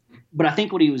 But I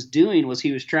think what he was doing was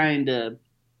he was trying to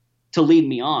lead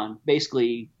me on.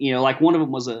 Basically, one of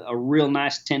them was a real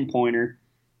nice 10-pointer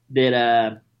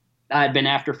that I had been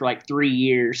after for like 3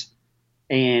 years.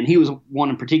 And he was one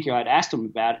in particular I'd asked him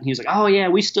about it. And he was like, oh, yeah,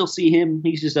 we still see him.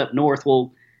 He's just up north.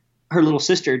 Well, her little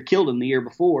sister had killed him the year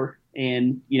before.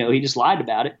 And, he just lied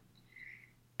about it.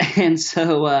 And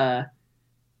so,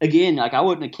 again, I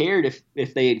wouldn't have cared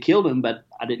if they had killed him, but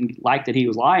I didn't like that he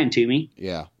was lying to me.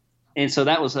 Yeah. And so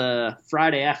that was a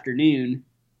Friday afternoon.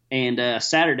 And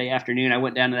Saturday afternoon, I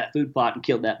went down to that food plot and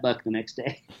killed that buck the next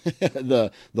day.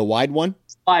 The wide one?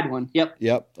 Wide one. Yep.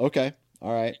 Yep. Okay.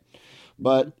 All right.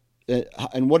 But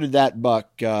and what did that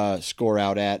buck score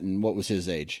out at, and what was his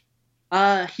age?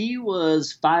 He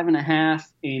was 5.5,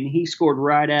 and he scored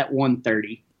right at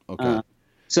 130. Okay.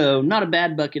 So not a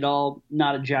bad buck at all.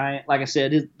 Not a giant. Like I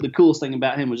said, the coolest thing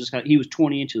about him was just he was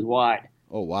 20 inches wide.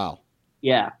 Oh wow.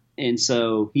 Yeah, and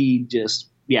so he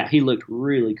looked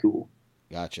really cool.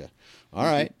 Gotcha. All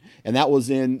right. And that was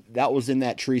in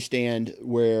that tree stand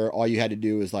where all you had to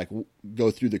do was like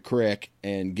go through the creek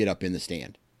and get up in the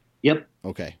stand. Yep.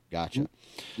 Okay. Gotcha.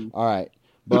 All right.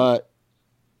 But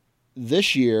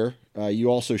this year you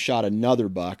also shot another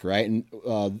buck, right?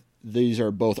 And these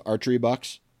are both archery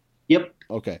bucks. Yep.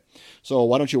 Okay. So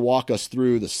why don't you walk us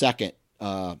through the second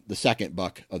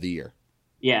buck of the year?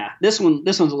 Yeah, this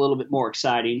one's a little bit more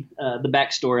exciting. The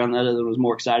backstory on the other one was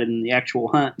more exciting than the actual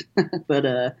hunt.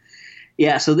 But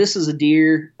yeah, so this is a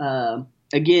deer.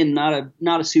 Again,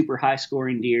 not a super high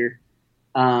scoring deer,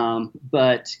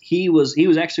 but he was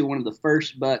actually one of the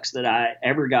first bucks that I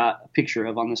ever got a picture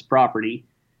of on this property,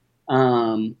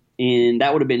 and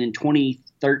that would have been in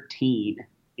 2013.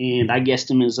 And I guessed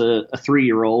him as a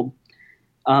 3-year-old.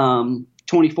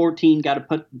 2014, got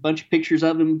a bunch of pictures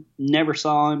of him. Never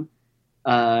saw him.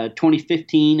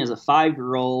 2015 as a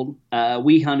 5-year-old,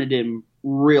 we hunted him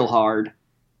real hard.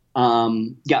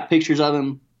 Got pictures of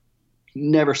him,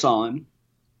 never saw him.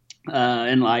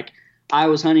 And like I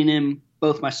was hunting him,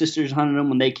 both my sisters hunted him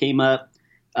when they came up.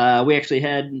 We actually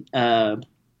had,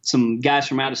 some guys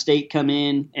from out of state come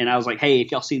in, and I was like, hey,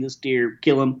 if y'all see this deer,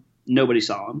 kill him. Nobody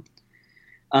saw him.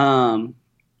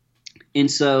 And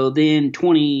so then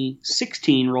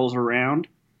 2016 rolls around,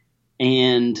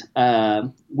 and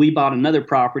we bought another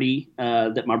property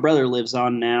that my brother lives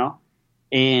on now.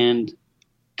 And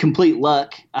complete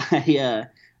luck, I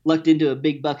lucked into a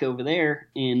big buck over there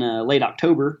in late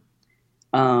October.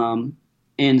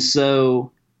 And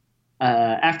so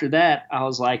after that, I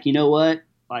was like, you know what?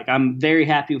 Like, I'm very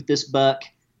happy with this buck.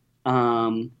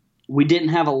 We didn't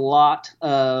have a lot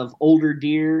of older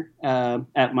deer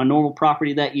at my normal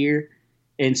property that year.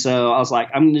 And so I was like,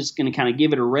 I'm just going to kind of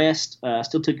give it a rest.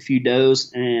 Still took a few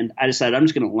does, and I decided I'm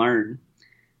just going to learn.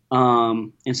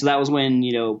 And so that was when,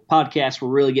 podcasts were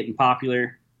really getting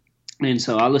popular. And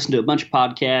so I listened to a bunch of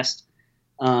podcasts,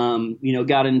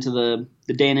 got into the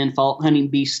Dan Infalt hunting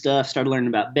beast stuff, started learning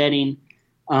about bedding.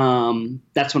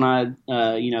 That's when I,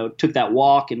 took that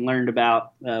walk and learned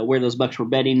about where those bucks were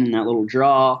bedding in that little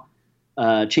draw,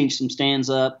 changed some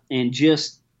stands up, and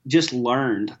just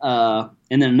learned.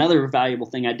 And then another valuable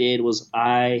thing I did was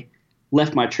I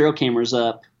left my trail cameras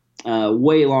up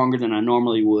way longer than I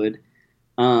normally would.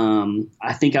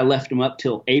 I think I left them up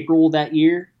till April that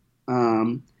year.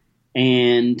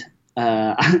 And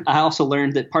I also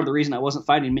learned that part of the reason I wasn't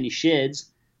finding many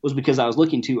sheds was because I was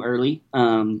looking too early.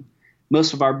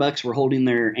 Most of our bucks were holding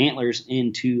their antlers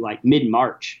into like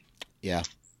mid-March. Yeah.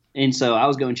 And so I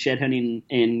was going shed hunting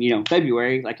in,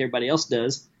 February like everybody else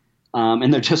does.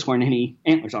 And there just weren't any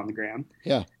antlers on the ground.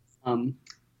 Yeah.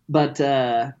 But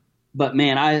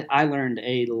man, I learned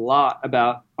a lot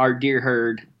about our deer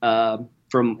herd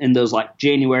from in those like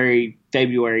January,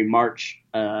 February, March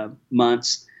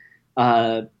months.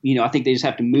 I think they just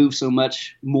have to move so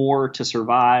much more to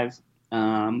survive.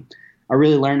 I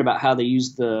really learned about how they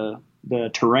use the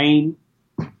terrain.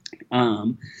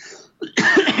 And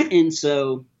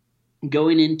so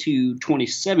going into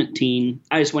 2017,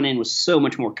 I just went in with so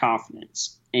much more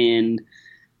confidence and,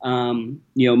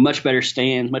 much better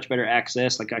stands, much better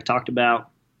access. Like I talked about,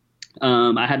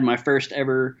 I had my first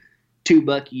ever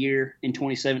 2-buck year in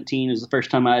 2017. It was the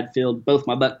first time I had filled both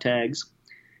my buck tags.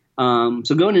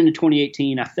 So going into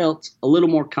 2018, I felt a little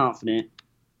more confident,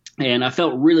 and I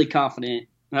felt really confident.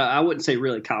 I wouldn't say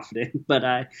really confident, but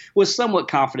I was somewhat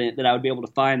confident that I would be able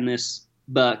to find this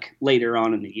buck later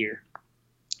on in the year.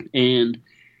 And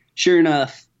sure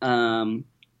enough,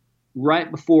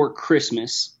 right before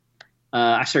Christmas,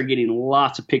 I started getting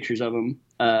lots of pictures of him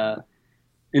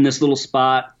in this little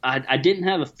spot. I didn't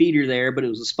have a feeder there, but it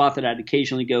was a spot that I'd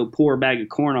occasionally go pour a bag of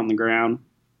corn on the ground.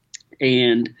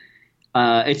 And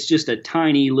it's just a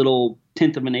tiny little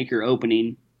 1/10 of an acre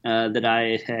opening that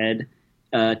I had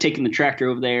taken the tractor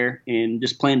over there and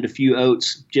just planted a few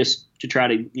oats just to try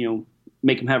to,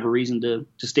 make him have a reason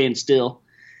to stand still.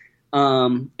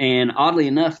 And oddly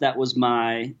enough, that was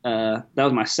my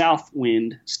south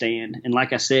wind stand. And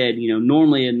like I said,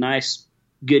 normally a nice,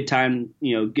 good time,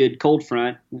 good cold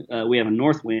front, we have a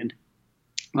north wind.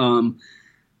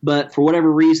 But for whatever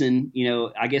reason,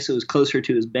 I guess it was closer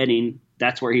to his bedding.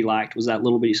 That's where he liked, was that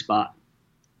little bitty spot.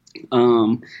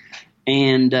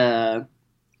 And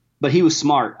but he was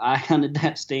smart. I hunted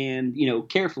that stand,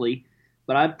 carefully,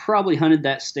 but I probably hunted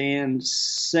that stand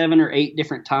 7 or 8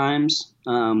 different times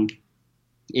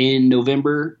in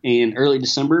November and early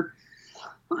December.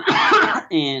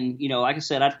 And like I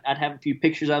said, I'd have a few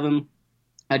pictures of him.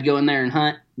 I'd go in there and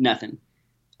hunt, nothing.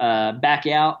 Back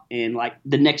out, and like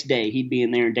the next day he'd be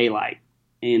in there in daylight.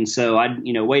 And so I'd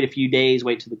wait a few days,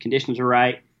 wait till the conditions were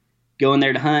right, go in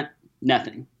there to hunt,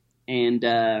 nothing. And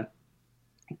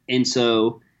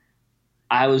so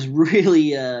I was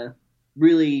really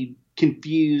really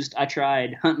confused. I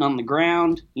tried hunting on the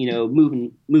ground,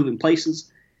 moving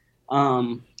places.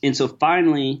 And so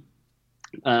finally,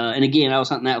 and again, I was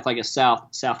hunting that with like a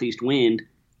southeast wind,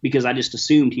 because I just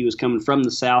assumed he was coming from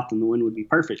the south and the wind would be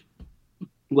perfect.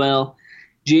 Well,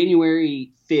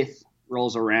 January 5th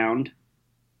rolls around,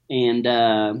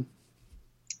 and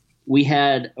we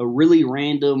had a really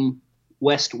random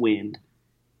west wind,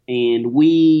 and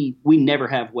we never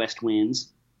have west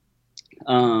winds.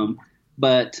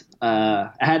 But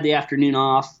I had the afternoon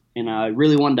off, and I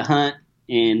really wanted to hunt,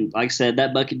 and like I said,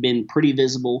 that buck had been pretty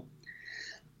visible.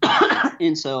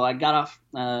 And so I got off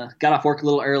work a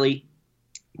little early.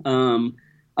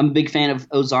 I'm a big fan of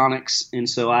Ozonics, and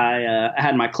so I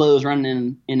had my clothes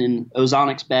running in an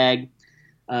Ozonics bag.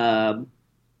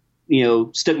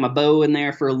 Stuck my bow in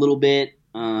there for a little bit.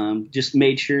 Just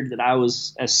made sure that I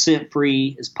was as scent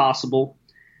free as possible.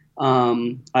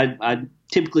 I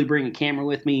typically bring a camera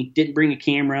with me. Didn't bring a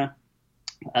camera.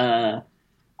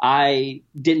 I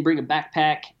didn't bring a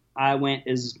backpack. I went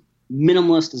as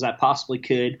minimalist as I possibly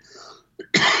could.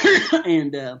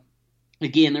 And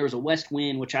again, there was a west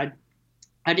wind, which I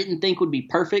didn't think would be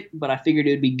perfect, but I figured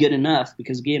it would be good enough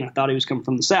because, again, I thought he was coming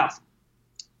from the south.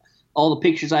 All the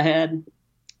pictures I had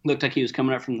looked like he was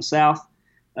coming up from the south.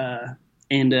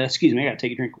 Excuse me, I got to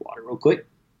take a drink of water real quick.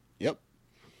 Yep.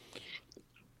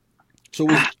 So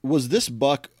was this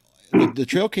buck, the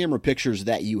trail camera pictures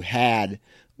that you had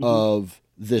of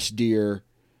this deer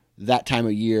that time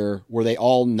of year, were they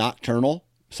all nocturnal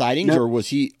sightings? Nope. Or was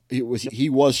he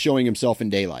was showing himself in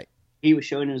daylight? He was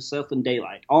showing himself in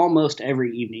daylight almost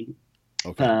every evening.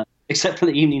 Okay. Except for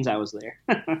the evenings I was there.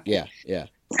 Yeah.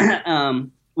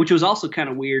 Which was also kind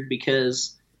of weird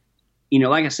because,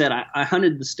 like I said, I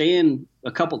hunted the stand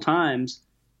a couple times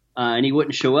and he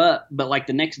wouldn't show up, but like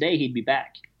the next day he'd be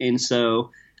back. And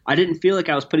so I didn't feel like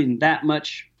I was putting that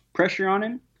much pressure on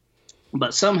him,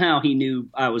 but somehow he knew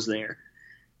I was there.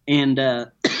 And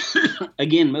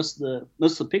again, most of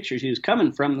the pictures, he was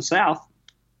coming from the south.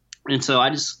 And so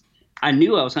I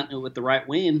knew I was hunting with the right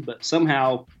wind, but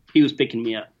somehow he was picking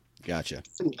me up. Gotcha.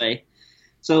 Anyway,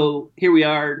 so here we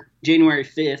are, January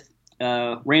 5th,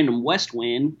 random west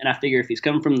wind, and I figure if he's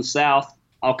coming from the south,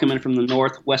 I'll come in from the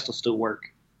north, west will still work.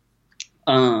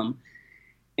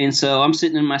 And so I'm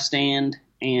sitting in my stand,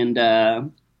 and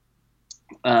I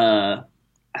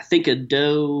think a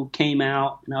doe came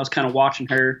out, and I was kind of watching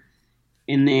her,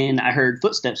 and then I heard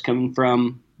footsteps coming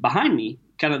from behind me,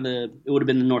 it would have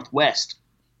been the northwest.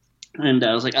 And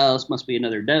I was like, oh, this must be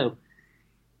another doe.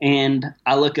 And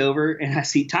I look over and I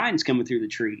see tines coming through the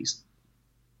trees.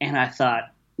 And I thought,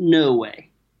 no way.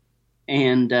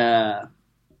 And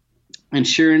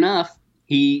sure enough,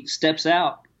 he steps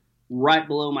out right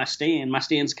below my stand. My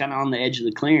stand's kind of on the edge of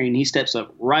the clearing. He steps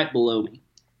up right below me.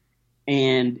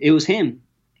 And it was him.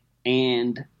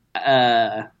 And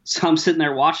so I'm sitting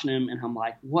there watching him, and I'm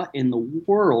like, what in the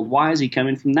world? Why is he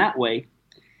coming from that way?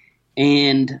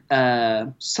 And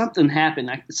something happened.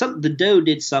 The doe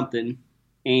did something,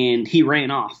 and he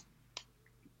ran off.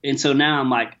 And so now I'm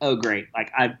like, oh, great.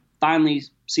 Like, I finally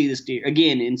see this deer.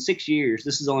 Again, in 6 years,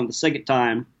 this is only the second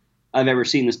time I've ever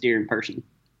seen this deer in person.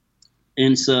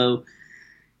 And so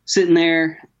sitting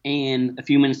there, and a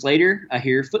few minutes later, I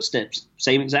hear footsteps,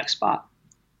 same exact spot.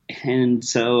 And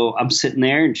so I'm sitting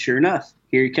there, and sure enough,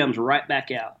 here he comes right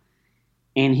back out.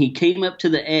 And he came up to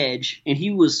the edge, and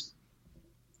he was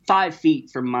 5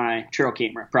 feet from my trail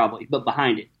camera, probably, but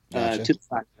behind it, Gotcha. to the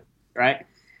side, right?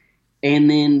 And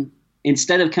then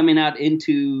instead of coming out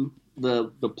into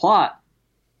the plot,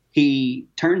 he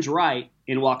turns right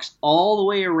and walks all the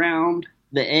way around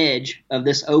the edge of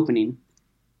this opening,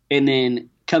 and then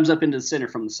comes up into the center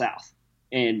from the south.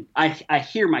 And I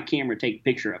hear my camera take a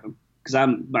picture of him because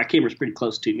my camera's pretty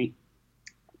close to me,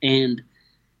 and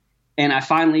I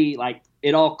finally, like,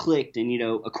 it all clicked in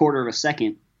a quarter of a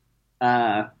second.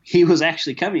 He was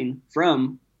actually coming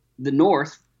from the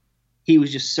north. He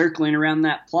was just circling around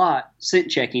that plot,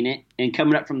 scent checking it, and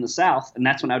coming up from the south, and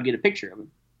that's when I would get a picture of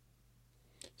him.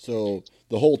 So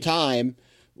the whole time,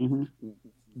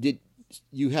 did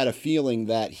you had a feeling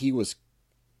that he was?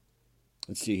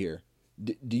 Let's see here.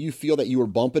 do you feel that you were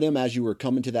bumping him as you were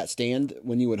coming to that stand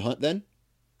when you would hunt then?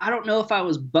 I don't know if I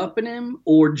was bumping him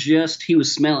or just he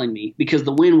was smelling me, because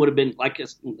the wind would have been like,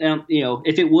 if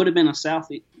it would have been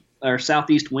a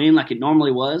southeast wind like it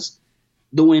normally was,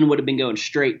 the wind would have been going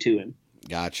straight to him.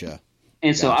 Gotcha.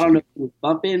 And so I don't know if he was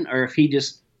bumping or if he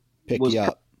just was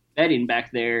bedding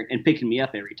back there and picking me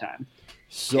up every time.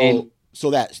 So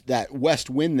that west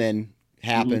wind then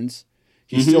happens.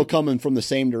 Mm-hmm. He's still coming from the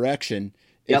same direction.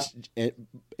 Yep.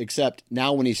 Except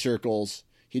now when he circles,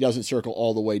 he doesn't circle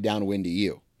all the way downwind to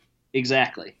you.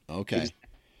 Exactly. Okay.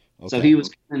 So he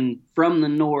was coming from the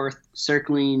north,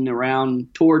 circling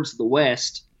around towards the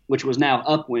west, which was now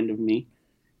upwind of me,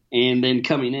 and then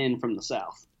coming in from the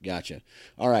south. Gotcha.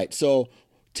 All right. So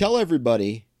tell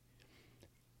everybody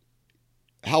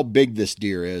how big this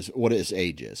deer is, what his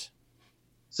age is.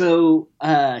 So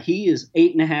he is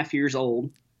 8.5 years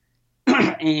old,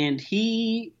 and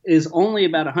he is only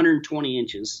about 120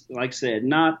 inches. Like I said,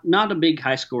 not a big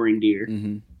high-scoring deer.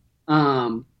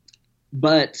 Mm-hmm.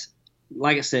 But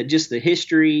like I said, just the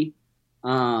history,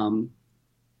 like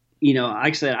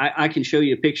I said, I can show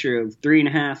you a picture of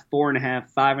 3.5,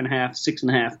 4.5, 5.5,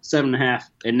 6.5, 7.5,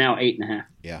 and now 8.5.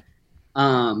 Yeah.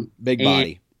 Big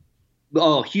body.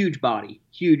 Huge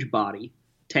body,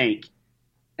 tank.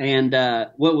 And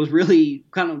what was really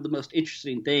kind of the most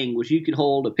interesting thing was you could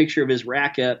hold a picture of his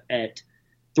rack up at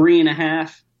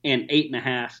 3.5 and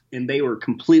 8.5, and they were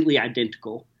completely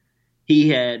identical. He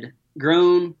had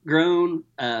grown.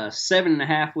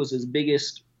 7.5 was his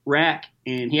biggest rack,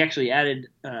 and he actually added.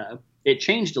 It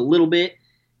changed a little bit,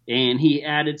 and he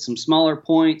added some smaller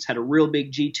points. Had a real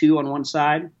big G2 on one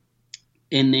side,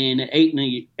 and then at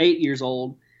 8 years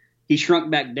old, he shrunk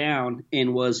back down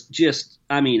and was just,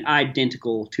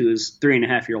 identical to his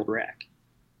 3.5-year-old rack.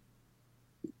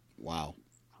 Wow.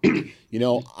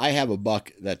 I have a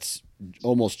buck that's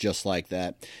almost just like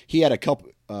that. He had a couple.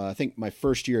 I think my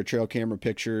first year of trail camera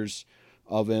pictures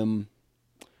of him,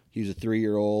 he was a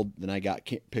 3-year-old. Then I got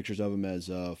pictures of him as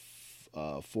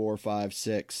 4, 5,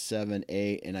 6, 7,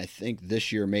 8, and I think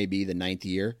this year may be the 9th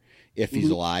year if he's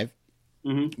alive.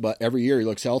 Mm-hmm. But every year he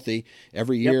looks healthy.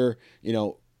 Every year,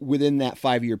 within that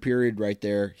 5-year period right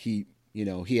there, he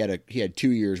had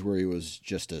 2 years where he was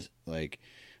just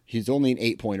he's only an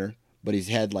 8-pointer, but he's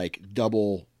had like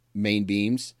double main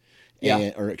beams,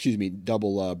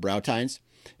 double brow tines.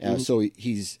 So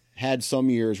he's had some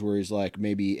years where he's like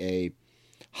maybe a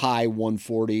high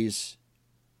 140s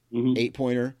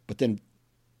 8-pointer, but then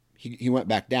he went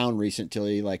back down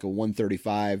recently, like a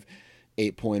 135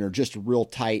 8-pointer, just real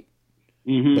tight,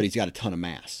 but he's got a ton of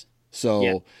mass.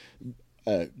 So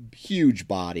a huge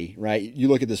body, right? You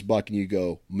look at this buck and you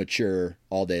go mature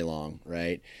all day long,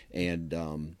 right? And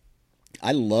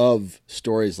I love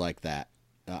stories like that.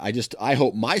 I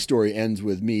hope my story ends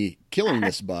with me killing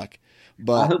this buck,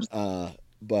 but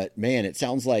man, it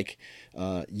sounds like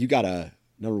you got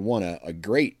number one, a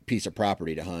great piece of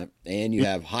property to hunt, and you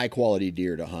have high quality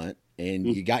deer to hunt, and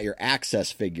you got your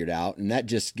access figured out, and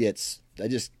it's going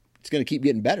to keep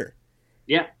getting better.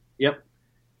 Yeah. Yep.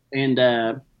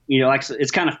 And,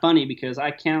 it's kind of funny because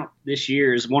I count this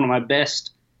year as one of my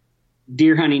best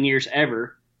deer hunting years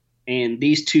ever. And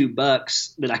these 2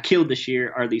 bucks that I killed this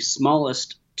year are the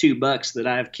smallest 2 bucks that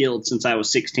I've killed since I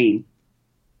was 16.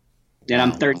 And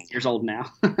I'm 30 years old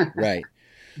now. Right.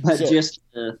 But just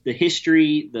the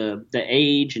history, the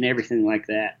age, and everything like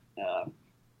that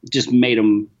just made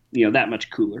them, that much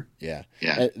cooler. Yeah.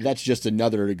 That's just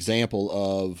another example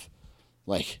of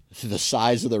like the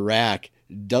size of the rack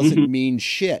doesn't mean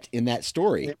shit in that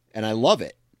story, and I love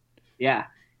it. Yeah.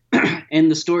 And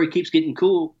the story keeps getting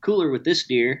cooler with this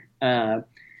deer.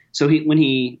 So when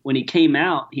he came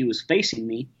out, he was facing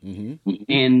me,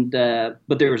 and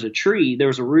but there was a tree. There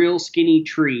was a real skinny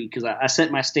tree because I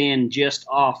set my stand just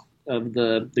off of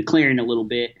the clearing a little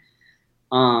bit.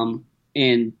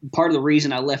 And part of the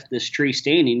reason I left this tree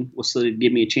standing was so that it'd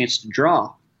give me a chance to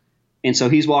draw. And so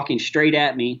he's walking straight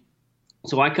at me.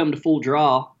 So I come to full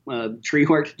draw. Tree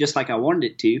worked just like I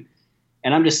wanted it to.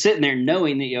 And I'm just sitting there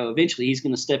knowing that, eventually he's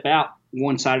going to step out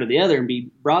one side or the other and be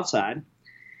broadside.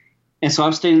 And so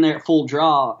I'm standing there at full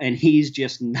draw, and he's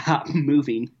just not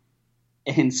moving.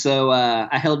 And so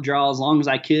I held draw as long as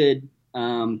I could,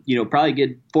 probably a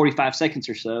good 45 seconds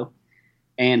or so.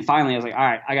 And finally I was like, all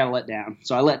right, I got to let down.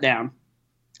 So I let down.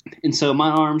 And so my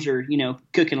arms are,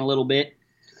 cooking a little bit.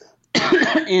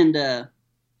 And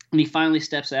he finally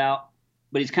steps out,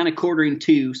 but he's kind of quartering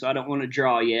to, so I don't want to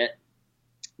draw yet.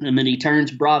 And then he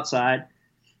turns broadside.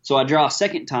 So I draw a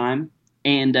second time.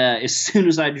 And as soon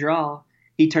as I draw,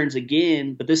 he turns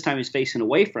again, but this time he's facing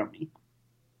away from me.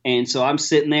 And so I'm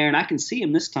sitting there, and I can see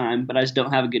him this time, but I just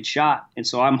don't have a good shot. And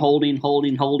so I'm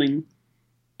holding.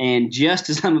 And just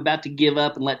as I'm about to give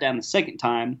up and let down the second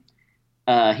time,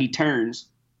 he turns.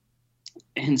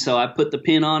 And so I put the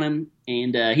pin on him,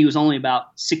 and he was only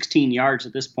about 16 yards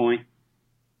at this point.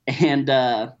 And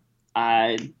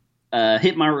I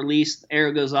hit my release, the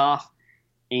arrow goes off,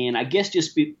 and I guess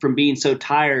just from being so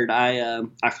tired, I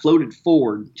floated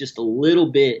forward just a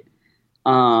little bit.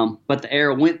 But the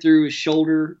arrow went through his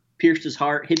shoulder, pierced his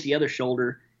heart, hit the other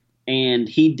shoulder, and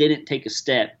he didn't take a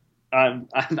step.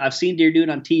 I've seen deer do it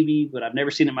on TV, but I've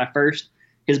never seen it my first.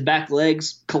 His back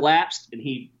legs collapsed, and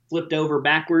he flipped over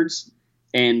backwards,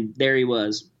 and there he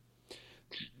was.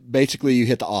 Basically, you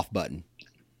hit the off button.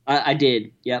 I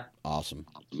did. Yep. Awesome.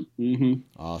 Mm-hmm.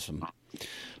 Awesome.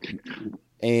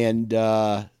 And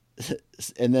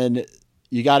then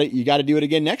you got to do it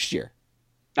again next year.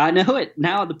 I know it.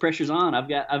 Now the pressure's on.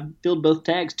 I've filled both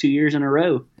tags 2 years in a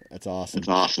row. That's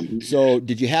awesome. So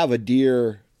did you have a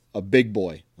deer, a big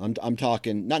boy? I'm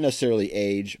talking not necessarily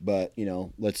age, but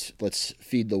let's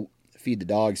feed the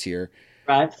dogs here.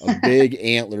 Right. A big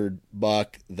antlered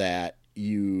buck that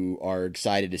you are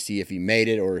excited to see if he made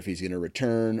it or if he's going to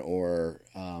return, or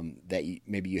that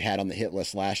maybe you had on the hit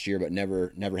list last year but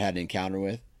never had an encounter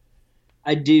with?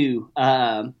 I do.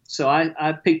 So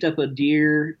I picked up a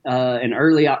deer in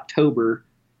early October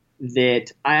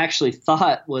that I actually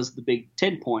thought was the big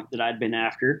 10-point that I'd been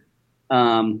after,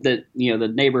 that the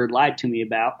neighbor had lied to me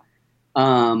about.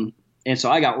 And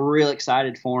so I got real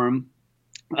excited for him.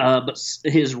 But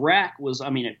his rack was,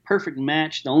 a perfect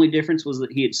match. The only difference was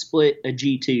that he had split a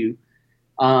G2.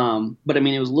 But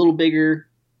it was a little bigger.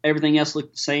 Everything else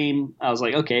looked the same. I was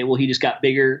like, okay, well, he just got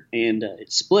bigger and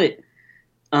it split.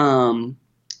 And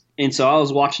so I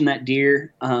was watching that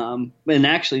deer. And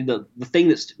actually the thing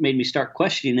that made me start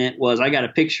questioning it was I got a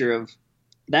picture of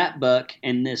that buck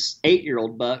and this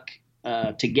 8-year-old buck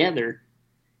together.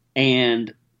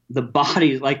 And the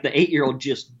body, like the 8-year-old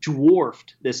just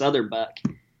dwarfed this other buck.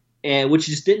 Which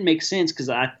just didn't make sense because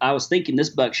I was thinking this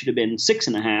buck should have been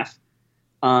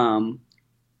 6.5.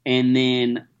 And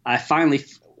then I finally,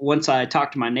 once I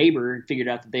talked to my neighbor and figured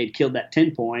out that they had killed that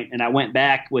 10-point, and I went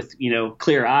back with,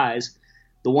 clear eyes,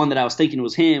 the one that I was thinking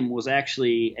was him was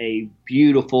actually a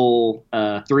beautiful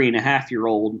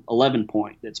 3.5-year-old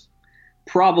 11-point. That's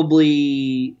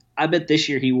probably, I bet this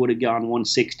year he would have gone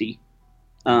 160.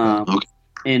 Okay.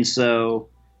 And so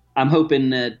I'm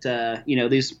hoping that,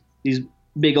 these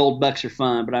big old bucks are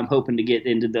fun, but I'm hoping to get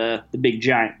into the big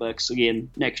giant bucks again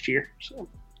next year. So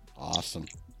awesome.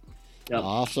 Yep.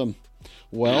 Awesome.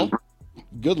 Well,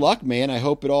 good luck, man. I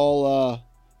hope it all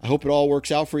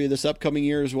works out for you this upcoming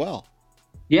year as well.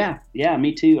 Yeah,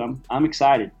 me too. I'm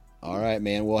excited. All right,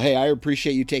 man. Well, hey, I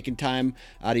appreciate you taking time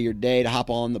out of your day to hop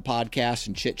on the podcast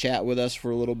and chit chat with us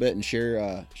for a little bit and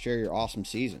share your awesome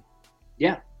season.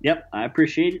 Yeah. Yep. I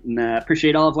appreciate it, and I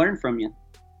appreciate all I've learned from you.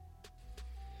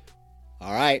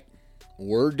 All right,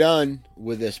 we're done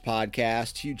with this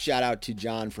podcast. Huge shout out to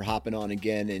John for hopping on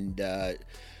again and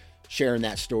sharing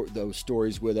those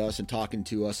stories with us and talking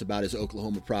to us about his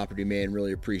Oklahoma property, man.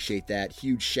 Really appreciate that.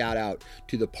 Huge shout out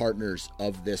to the partners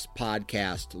of this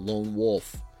podcast: Lone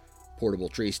Wolf Portable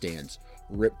Tree Stands,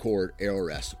 Ripcord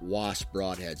AeroRest, Wasp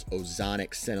Broadheads,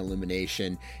 Ozonic Scent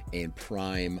Elimination, and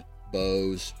Prime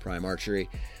Bows, Prime Archery.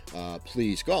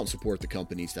 Please go out and support the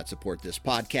companies that support this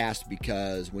podcast,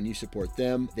 because when you support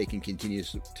them, they can continue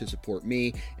to support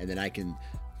me, and then I can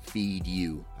feed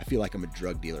you. I feel like I'm a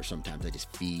drug dealer sometimes. I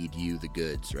just feed you the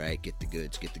goods, right? Get the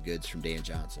goods from Dan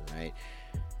Johnson, right?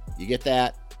 You get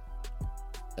that?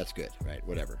 That's good, right?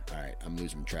 Whatever. All right, I'm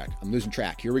losing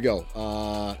track. Here we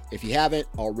go. If you haven't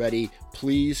already,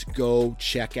 please go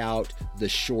check out the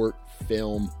short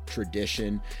film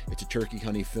Tradition. It's a turkey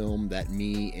hunting film that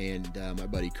me and my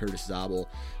buddy Curtis Zabel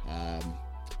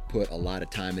put a lot of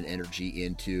time and energy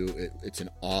into. It's an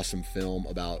awesome film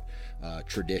about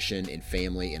tradition and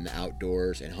family and the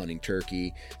outdoors and hunting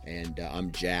turkey, and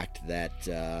I'm jacked that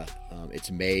it's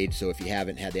made. So if you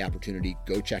haven't had the opportunity,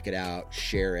 go check it out,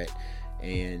 share it,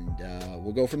 and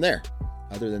we'll go from there.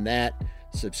 Other than that,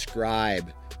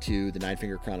 subscribe to the Nine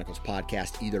Finger Chronicles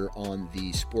podcast either on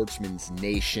the Sportsman's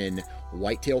Nation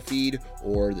whitetail feed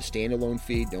or the standalone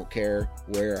feed. Don't care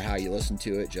where or how you listen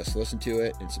to it, just listen to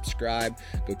it and subscribe.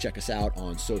 Go check us out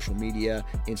on social media,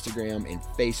 Instagram and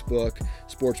Facebook,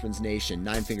 Sportsman's Nation,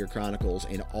 Nine Finger Chronicles,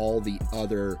 and all the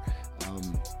other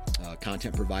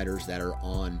content providers that are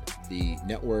on the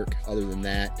network. Other than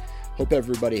that, hope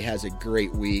everybody has a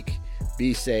great week.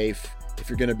 Be safe. If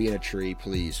you're going to be in a tree,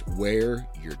 please wear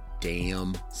your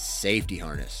damn safety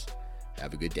harness.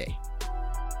 Have a good day.